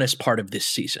funnest part of this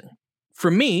season? For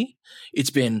me,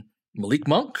 it's been Malik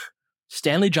Monk,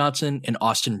 Stanley Johnson, and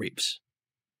Austin Reeves.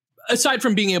 Aside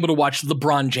from being able to watch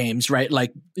LeBron James, right?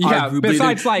 Like,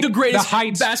 besides the greatest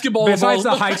heights, basketball besides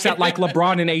the heights that like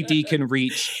LeBron and AD can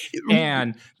reach,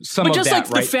 and some but of just that,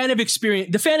 like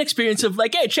right? the fan experience of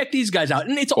like, hey, check these guys out,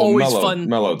 and it's always fun.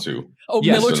 Melo too. Oh,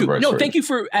 yes. Melo too. No, thank you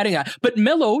for adding that. But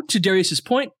Melo, to Darius's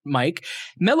point, Mike,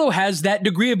 Melo has that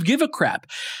degree of give a crap.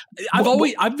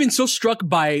 I've been so struck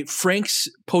by Frank's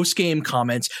post game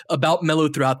comments about Melo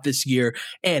throughout this year,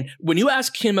 and when you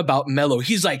ask him about Melo,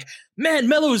 he's like, man,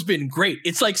 Melo's been great.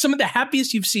 It's like some of the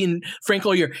happiest you've seen Frank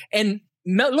all year. And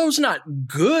Melo's not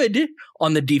good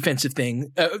on the defensive things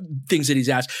that he's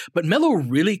asked, but Melo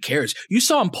really cares. You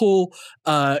saw him pull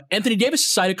Anthony Davis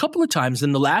aside a couple of times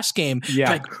in the last game,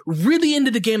 like really into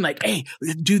the game, like, hey,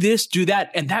 do this, do that.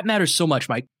 And that matters so much,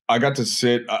 Mike. I got to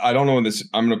sit, I don't know when this,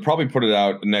 I'm going to probably put it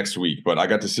out next week, but I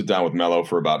got to sit down with Melo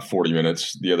for about 40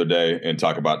 minutes the other day and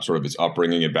talk about sort of his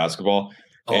upbringing in basketball.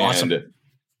 Oh, and awesome.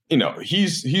 You know,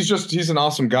 he's an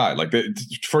awesome guy. Like,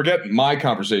 forget my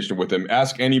conversation with him.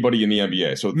 Ask anybody in the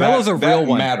NBA. So Melo's a real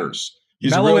one. Matters.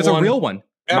 Melo is a real one.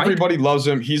 Everybody loves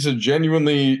him. He's a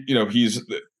genuinely, you know, he's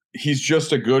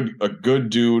just a good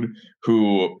dude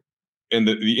who, and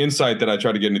the insight that I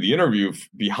try to get into the interview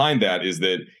behind that is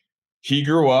that he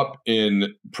grew up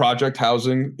in project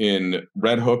housing in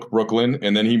Red Hook, Brooklyn,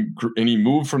 and then he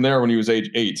moved from there when he was age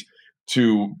 8.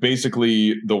 To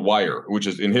basically The Wire, which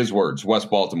is, in his words, West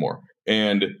Baltimore.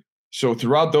 And so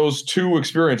throughout those two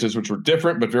experiences, which were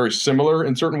different but very similar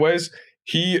in certain ways,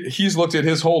 he's looked at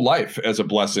his whole life as a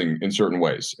blessing in certain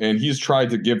ways. And he's tried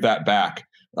to give that back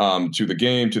to the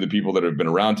game, to the people that have been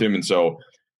around him. And so,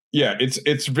 yeah,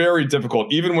 it's very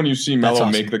difficult. Even when you see Melo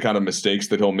make the kind of mistakes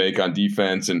that he'll make on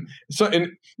defense. And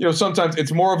you know, sometimes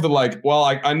it's more of the like, well,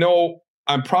 I know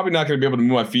I'm probably not going to be able to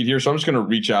move my feet here, so I'm just going to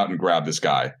reach out and grab this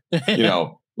guy, you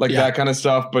know, like that kind of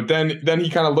stuff. But then he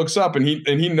kind of looks up and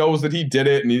he knows that he did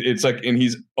it, and it's like, and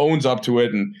he's owns up to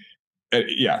it, and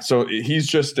so he's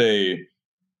just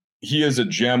he is a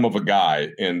gem of a guy,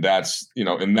 and that's, you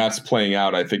know, and that's playing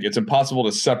out. I think it's impossible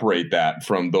to separate that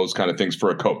from those kind of things for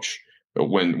a coach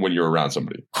when you're around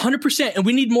somebody. 100%, and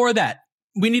we need more of that.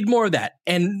 We need more of that,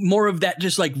 and more of that,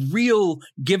 just like real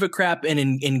give a crap and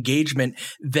engagement.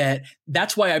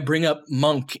 That's why I bring up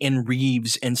Monk and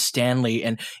Reeves and Stanley.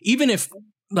 And even if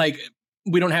like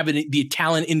we don't have the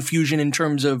talent infusion in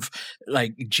terms of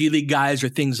like G League guys or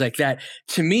things like that,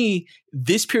 to me,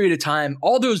 this period of time,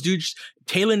 all those dudes,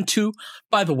 Talen too.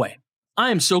 By the way,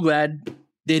 I am so glad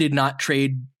they did not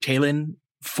trade Talen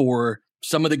for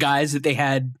some of the guys that they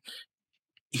had.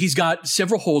 He's got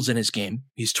several holes in his game.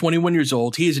 He's 21 years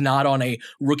old. He is not on a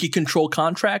rookie control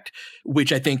contract,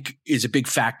 which I think is a big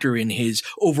factor in his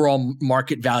overall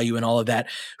market value and all of that,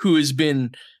 who has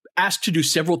been asked to do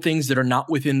several things that are not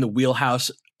within the wheelhouse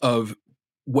of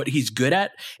what he's good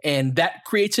at. And that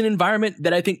creates an environment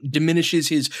that I think diminishes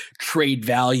his trade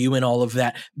value and all of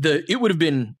that. It would have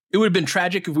been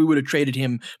tragic if we would have traded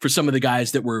him for some of the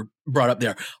guys that were brought up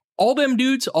there. All them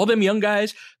dudes, all them young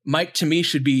guys, Mike, to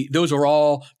me, those are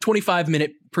all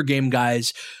 25-minute per game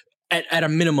guys at a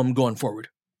minimum going forward.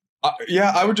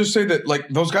 Yeah, I would just say that like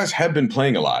those guys have been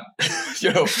playing a lot,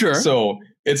 Sure. So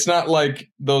it's not like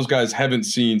those guys haven't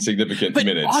seen significant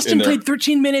minutes. Austin played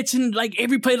 13 minutes and like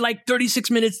Avery played like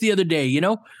 36 minutes the other day,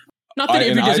 Not that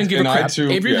Avery doesn't give a crap.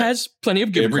 Avery has plenty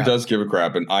of give a crap. Avery does give a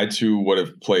crap, and I too would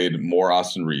have played more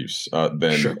Austin Reeves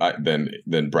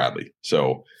than Bradley.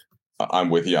 So I'm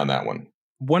with you on that one.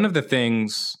 One of the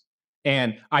things,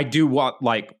 and I do want,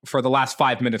 like, for the last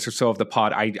 5 minutes or so of the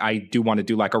pod, I do want to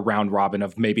do like a round robin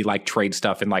of maybe like trade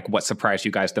stuff and like what surprised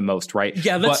you guys the most, right?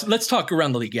 Yeah, let's talk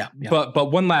around the league. Yeah.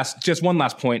 But one last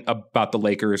point about the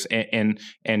Lakers and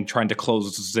trying to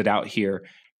close it out here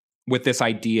with this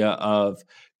idea of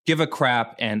give a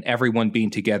crap and everyone being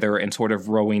together and sort of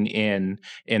rowing in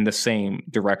the same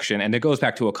direction. And it goes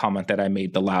back to a comment that I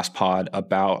made the last pod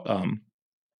about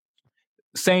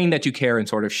saying that you care and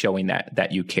sort of showing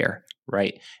that you care,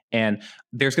 right? And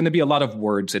there's going to be a lot of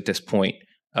words at this point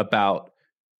about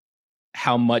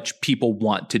how much people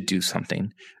want to do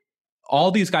something.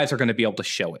 All these guys are going to be able to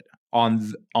show it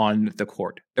on the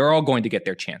court. They're all going to get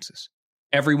their chances.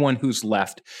 Everyone who's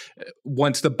left,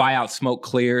 once the buyout smoke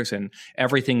clears and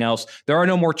everything else, there are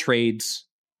no more trades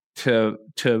to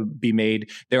be made.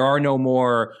 There are no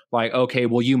more like, okay,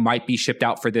 well, you might be shipped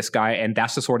out for this guy. And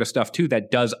that's the sort of stuff too that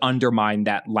does undermine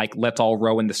that, like, let's all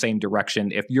row in the same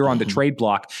direction. If you're on the trade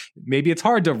block, maybe it's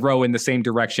hard to row in the same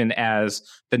direction as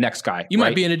the next guy. You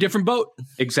might be in a different boat.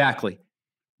 Exactly.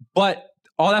 But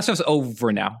all that stuff's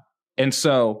over now. And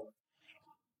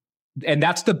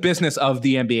that's the business of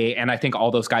the NBA. And I think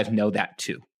all those guys know that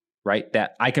too. Right?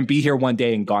 That I can be here one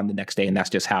day and gone the next day. And that's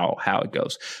just how it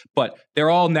goes. But they're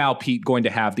all now, Pete, going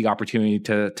to have the opportunity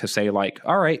to say like,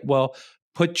 all right, well,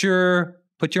 put your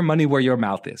money where your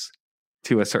mouth is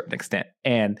to a certain extent.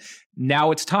 And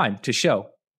now it's time to show,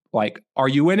 like, are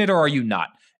you in it or are you not?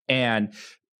 And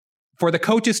for the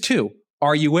coaches too,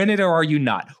 are you in it or are you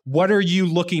not? What are you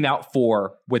looking out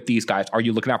for with these guys? Are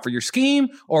you looking out for your scheme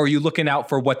or are you looking out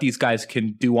for what these guys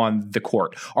can do on the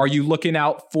court? Are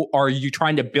you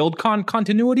trying to build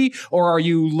continuity or are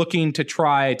you looking to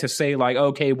try to say like,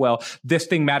 okay, well, this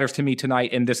thing matters to me tonight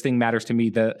and this thing matters to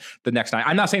me the next night?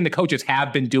 I'm not saying the coaches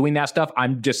have been doing that stuff.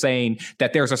 I'm just saying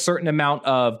that there's a certain amount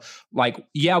of like,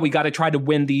 yeah, we got to try to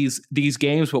win these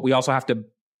games, but we also have to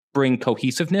bring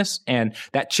cohesiveness, and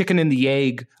that chicken and the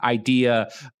egg idea,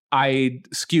 I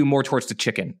skew more towards the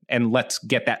chicken, and let's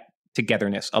get that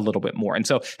togetherness a little bit more. And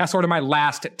so that's sort of my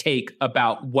last take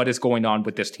about what is going on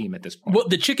with this team at this point. Well,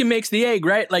 the chicken makes the egg,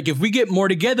 right? Like if we get more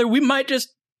together, we might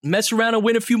just mess around and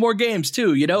win a few more games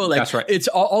too, Like that's right. It's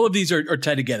all of these are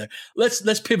tied together.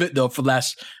 Let's pivot though for the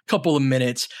last couple of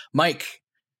minutes. Mike,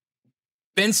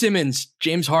 Ben Simmons,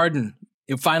 James Harden,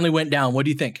 it finally went down. What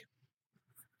do you think?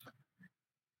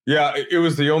 Yeah, it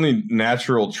was the only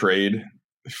natural trade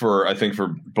for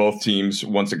both teams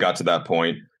once it got to that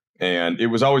point. And it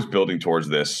was always building towards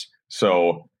this.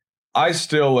 So I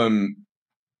still am.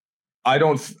 I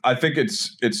think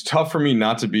it's tough for me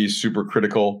not to be super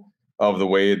critical of the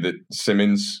way that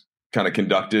Simmons kind of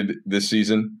conducted this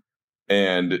season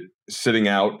and sitting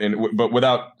out. But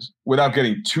without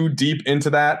getting too deep into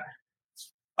that,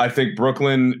 I think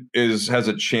Brooklyn has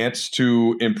a chance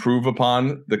to improve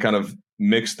upon the kind of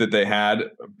mix that they had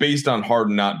based on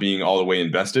Harden not being all the way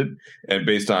invested and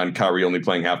based on Kyrie only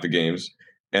playing half the games.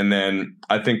 And then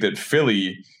I think that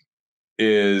Philly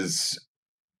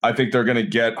I think they're going to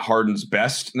get Harden's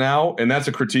best now. And that's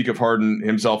a critique of Harden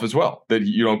himself as well, that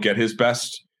you don't get his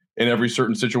best in every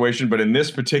certain situation. But in this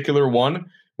particular one,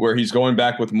 where he's going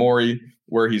back with Morey,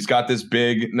 where he's got this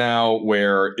big now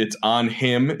where it's on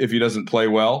him if he doesn't play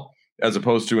well, as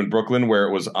opposed to in Brooklyn where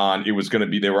they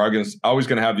were always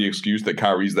going to have the excuse that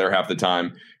Kyrie's there half the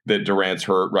time, that Durant's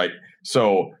hurt, right?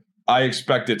 So I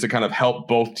expect it to kind of help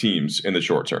both teams in the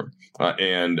short term.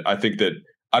 And I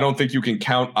don't think you can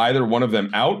count either one of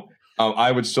them out.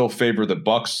 I would still favor the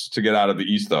Bucks to get out of the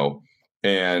East though.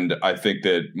 And I think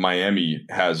that Miami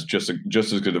has just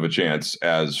as good of a chance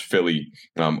as Philly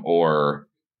or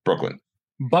Brooklyn.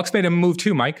 Bucks made a move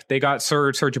too, Mike. They got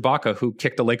Serge Ibaka, who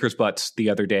kicked the Lakers' butts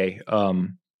the other day,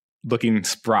 looking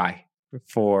spry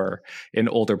for an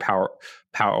older power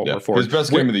forward. His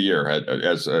best game of the year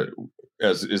as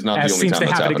is not the only time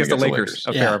that's happened against the Lakers.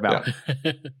 A fair amount.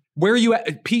 Yeah. Where are you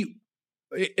at, Pete?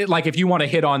 Like if you want to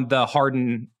hit on the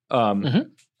Harden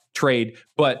trade,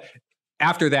 but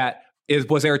after that,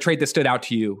 was there a trade that stood out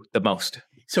to you the most?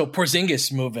 So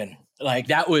Porzingis moving. Like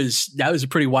that was a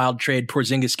pretty wild trade.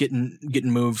 Porzingis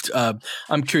getting moved.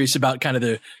 I'm curious about kind of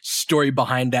the story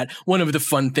behind that. One of the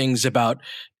fun things about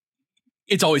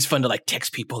it's always fun to like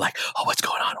text people like, oh, what's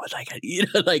going on with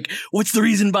like what's the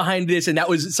reason behind this? And that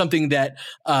was something that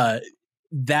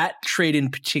that trade in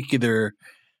particular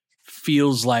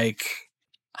feels like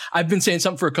I've been saying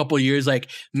something for a couple of years, like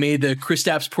may the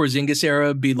Kristaps Porzingis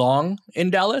era be long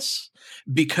in Dallas,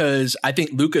 because I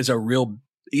think Luka's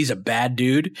he's a bad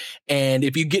dude. And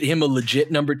if you get him a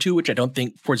legit number 2, which I don't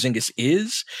think Porzingis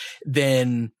is,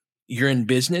 then you're in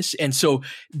business. And so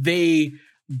they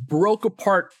broke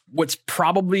apart what's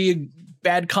probably a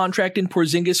bad contract in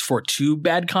Porzingis for 2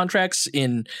 bad contracts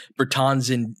in Bertans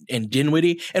and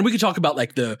Dinwiddie. And we could talk about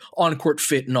like the on-court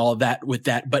fit and all of that with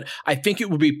that, but I think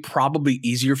it would be probably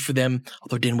easier for them,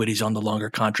 although Dinwiddie's on the longer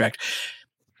contract.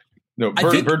 No,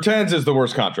 Bertans is the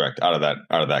worst contract out of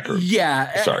that group.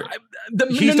 Yeah. Sorry.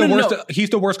 He's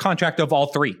the worst contract of all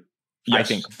 3. Yes. I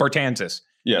think Bertans is.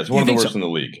 Yeah, it's one of the worst in the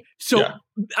league. So yeah.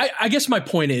 I guess my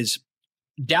point is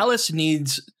Dallas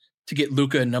needs to get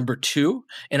Luka number 2.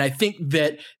 And I think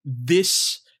that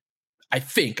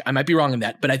I might be wrong in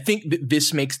that, but I think that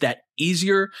this makes that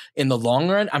easier in the long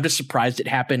run. I'm just surprised it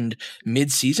happened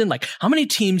mid-season. Like, how many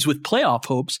teams with playoff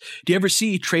hopes do you ever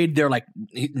see trade their like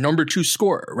number 2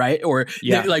 scorer, right? Or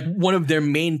like one of their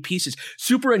main pieces?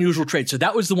 Super unusual trade. So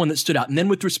that was the one that stood out. And then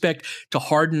with respect to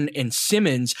Harden and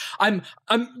Simmons,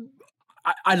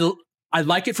 I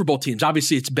like it for both teams.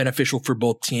 Obviously, it's beneficial for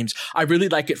both teams. I really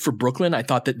like it for Brooklyn. I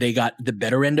thought that they got the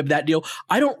better end of that deal.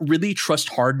 I don't really trust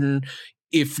Harden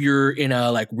if you're in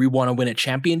a like we want to win a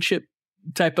championship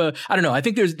type of, I don't know. I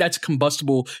think that's a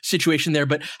combustible situation there,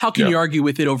 but how can you argue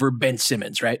with it over Ben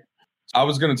Simmons, right? I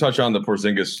was going to touch on the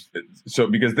Porzingis. So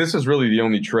because this is really the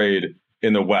only trade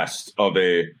in the West of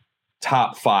a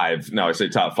top 5. Now I say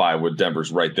top 5 with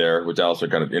Denver's right there, with Dallas are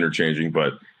kind of interchanging,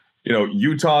 but you know,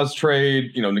 Utah's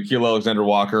trade, you know, Nickeil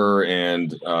Alexander-Walker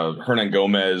and Hernan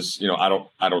Gomez, you know,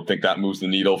 I don't think that moves the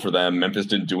needle for them. Memphis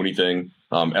didn't do anything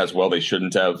as well. They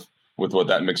shouldn't have with what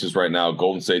that mix is right now.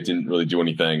 Golden State didn't really do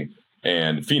anything.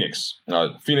 And Phoenix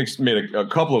made a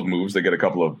couple of moves. They get a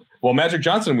couple of, well, Magic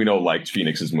Johnson, we know, liked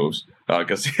Phoenix's moves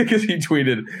because he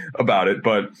tweeted about it.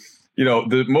 But, you know,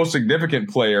 the most significant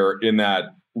player in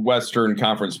that Western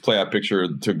Conference playoff picture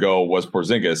to go was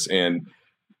Porzingis. And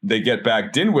they get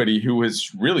back Dinwiddie, who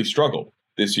has really struggled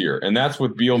this year. And that's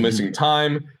with Beal missing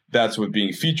time. That's with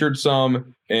being featured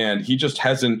some. And he just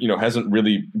hasn't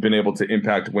really been able to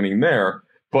impact winning there.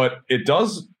 But it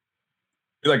does,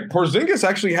 like, Porzingis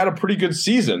actually had a pretty good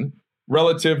season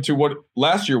relative to what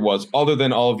last year was, other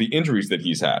than all of the injuries that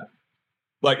he's had.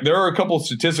 Like, there are a couple of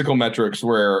statistical metrics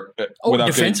where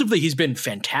defensively he's been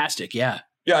fantastic. Yeah.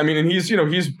 Yeah. I mean, and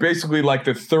he's basically like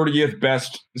the 30th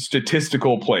best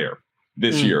statistical player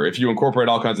this year, if you incorporate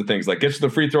all kinds of things, like gets to the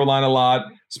free throw line a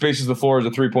lot, spaces the floor as a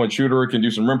 3-point shooter, can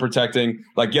do some rim protecting.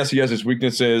 Like, yes, he has his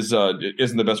weaknesses,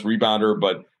 isn't the best rebounder,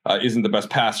 but isn't the best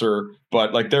passer.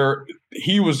 But like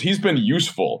he's been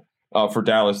useful for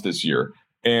Dallas this year.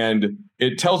 And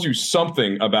it tells you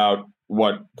something about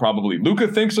what probably Luka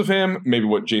thinks of him, maybe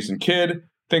what Jason Kidd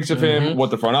thinks of him,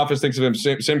 what the front office thinks of him,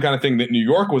 same kind of thing that New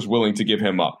York was willing to give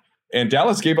him up. And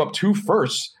Dallas gave up 2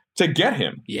 firsts to get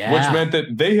him, which meant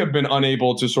that they have been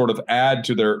unable to sort of add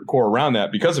to their core around that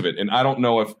because of it. And I don't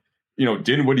know if, you know,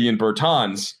 Dinwiddie and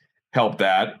Bertans help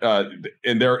that.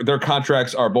 And their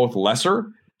contracts are both lesser.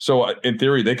 So in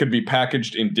theory, they could be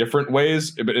packaged in different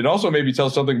ways. But it also maybe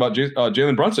tells something about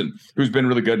Jalen Brunson, who's been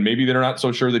really good. Maybe they're not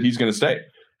so sure that he's going to stay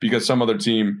because some other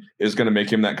team is going to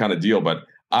make him that kind of deal. But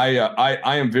I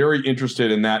am very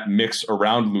interested in that mix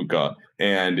around Luka.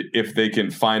 And if they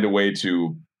can find a way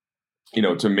to, you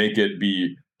know, to make it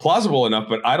be plausible enough,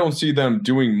 but I don't see them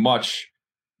doing much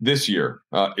this year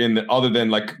other than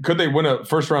like, could they win a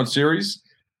first round series?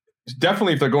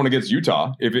 Definitely if they're going against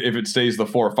Utah, if it stays the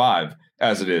 4-5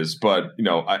 as it is. But, you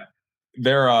know, I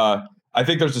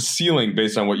think there's a ceiling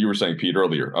based on what you were saying, Pete,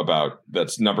 earlier about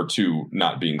that's number 2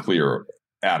 not being clear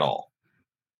at all.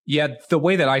 Yeah, the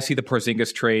way that I see the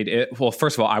Porzingis trade, well,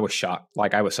 first of all, I was shocked.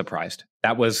 Like, I was surprised.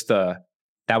 That was the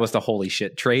holy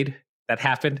shit trade that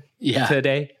happened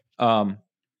today.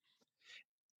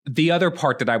 The other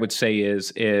part that I would say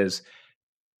is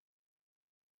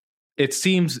it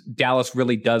seems Dallas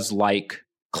really does like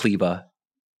Kleba.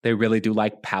 They really do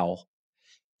like Powell.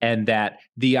 And that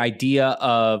the idea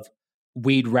of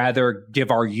we'd rather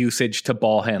give our usage to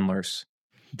ball handlers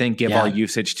than give our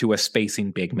usage to a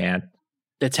spacing big man.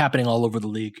 That's happening all over the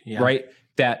league. Yeah. Right?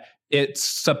 That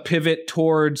it's a pivot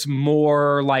towards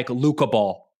more like Luka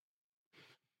ball.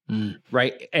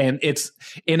 Right. And it's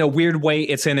in a weird way,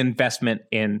 it's an investment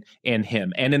in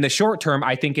him. And in the short term,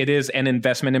 I think it is an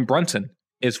investment in Brunson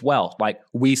as well. Like,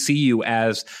 we see you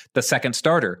as the second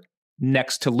starter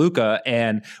next to Luka,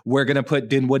 and we're going to put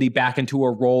Dinwiddie back into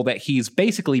a role that he's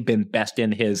basically been best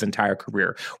in his entire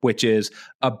career, which is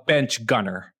a bench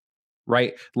gunner.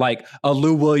 right? Like a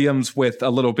Lou Williams with a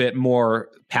little bit more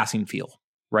passing feel,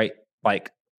 right?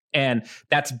 Like, and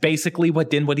that's basically what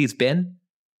Dinwiddie's been.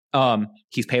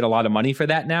 He's paid a lot of money for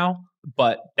that now,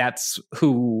 but that's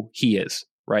who he is,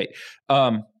 right?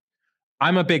 I'm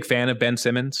a big fan of Ben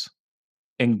Simmons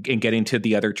in getting to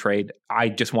the other trade. I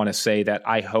just want to say that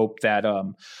I hope that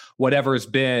whatever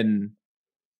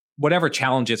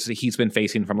challenges that he's been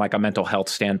facing from like a mental health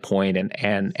standpoint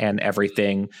and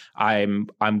everything, I'm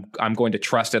going to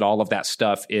trust that all of that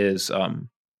stuff is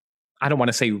I don't want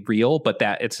to say real, but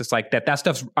that it's just like that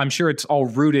stuff's, I'm sure it's all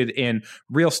rooted in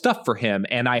real stuff for him.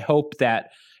 And I hope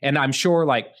that, and I'm sure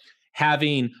like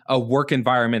having a work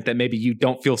environment that maybe you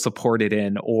don't feel supported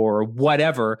in or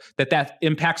whatever, that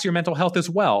impacts your mental health as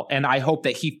well. And I hope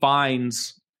that he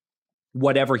finds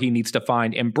whatever he needs to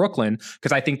find in Brooklyn,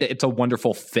 because I think that it's a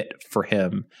wonderful fit for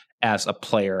him as a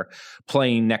player,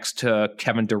 playing next to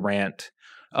Kevin Durant.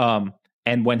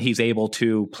 And when he's able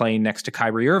to playing next to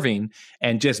Kyrie Irving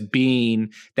and just being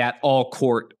that all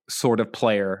court sort of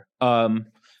player. As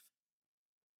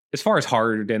far as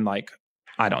Harden, like,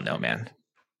 I don't know, man.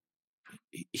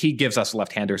 He gives us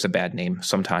left-handers a bad name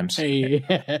sometimes. Hey,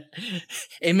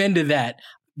 amen to that.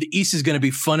 The East is going to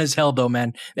be fun as hell, though,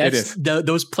 man. It is.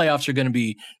 Those playoffs are going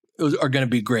to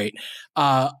be great.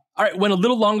 All right, went a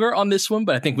little longer on this one,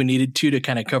 but I think we needed to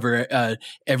kind of cover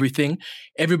everything.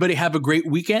 Everybody have a great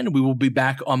weekend. We will be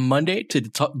back on Monday to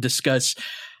discuss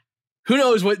who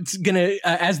knows what's going to,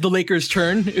 as the Lakers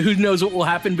turn, who knows what will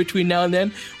happen between now and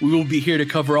then. We will be here to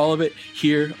cover all of it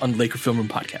here on the Laker Film Room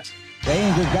Podcast.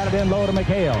 James has got it in low to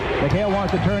McHale. McHale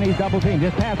wants to turn. He's double teamed.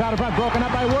 Just pass out in front. Broken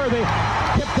up by Worthy.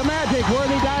 Tip to Magic.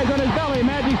 Worthy dives on his belly.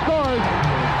 Magic scores.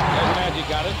 There's Magic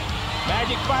got it.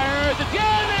 Magic fires. It's good.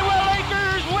 They will.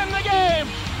 Lakers win the game.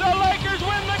 The Lakers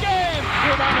win the game.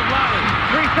 Rebound of Lonnie.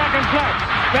 3 seconds left.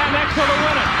 Van Exel to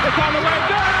win it. It's on the way.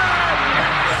 Good.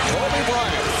 Kobe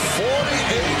Bryant,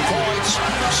 48 points,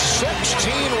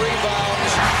 16 rebounds.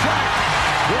 Shot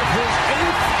with his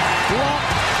 8th block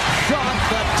shot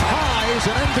that ties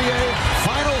an NBA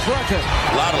Finals record.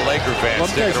 A lot of Laker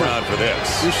fans sticking around for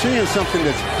this. You're seeing something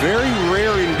that's very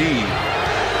rare indeed.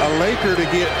 A Laker to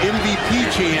get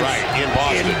MVP chance in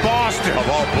Boston. Of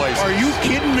all places. Are you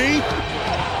kidding me?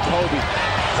 Kobe,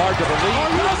 hard to believe. Are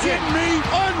you kidding me?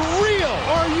 Unreal.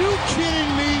 Are you kidding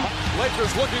me?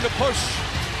 Lakers looking to push.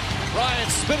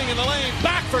 Bryant spinning in the lane.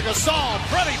 Back for Gasol.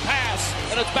 Pretty pass.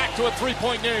 And it's back to a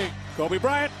 3-point game. Kobe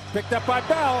Bryant picked up by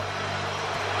Bell.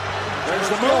 There's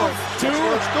the move. 2, 1.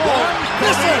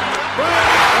 Listen.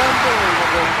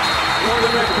 Unbelievable. For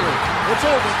the victory. It's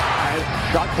over.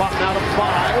 Shot clock now to 5.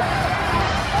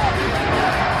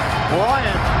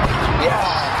 Bryant. Yes.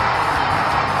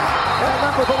 And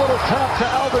that was a little tap to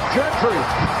Alvin Gentry.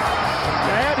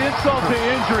 Add insult to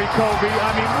injury, Kobe.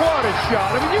 I mean, what a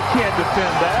shot. I mean, you can't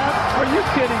defend that. Are you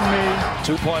kidding me?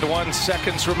 2.1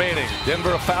 seconds remaining.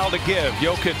 Denver a foul to give.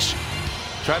 Jokic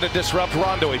trying to disrupt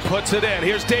Rondo. He puts it in.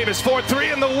 Here's Davis,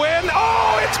 4-3 in the win.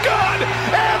 Oh, it's good!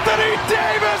 Anthony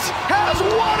Davis has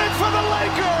won it for the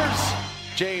Lakers!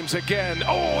 James again.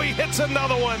 Oh, he hits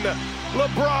another one.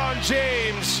 LeBron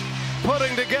James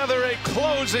putting together a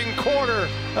closing quarter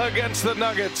against the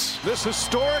Nuggets. This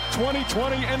historic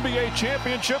 2020 NBA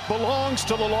championship belongs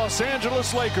to the Los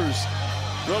Angeles Lakers.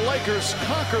 The Lakers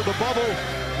conquer the bubble,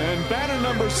 and banner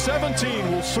number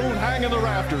 17 will soon hang in the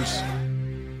rafters.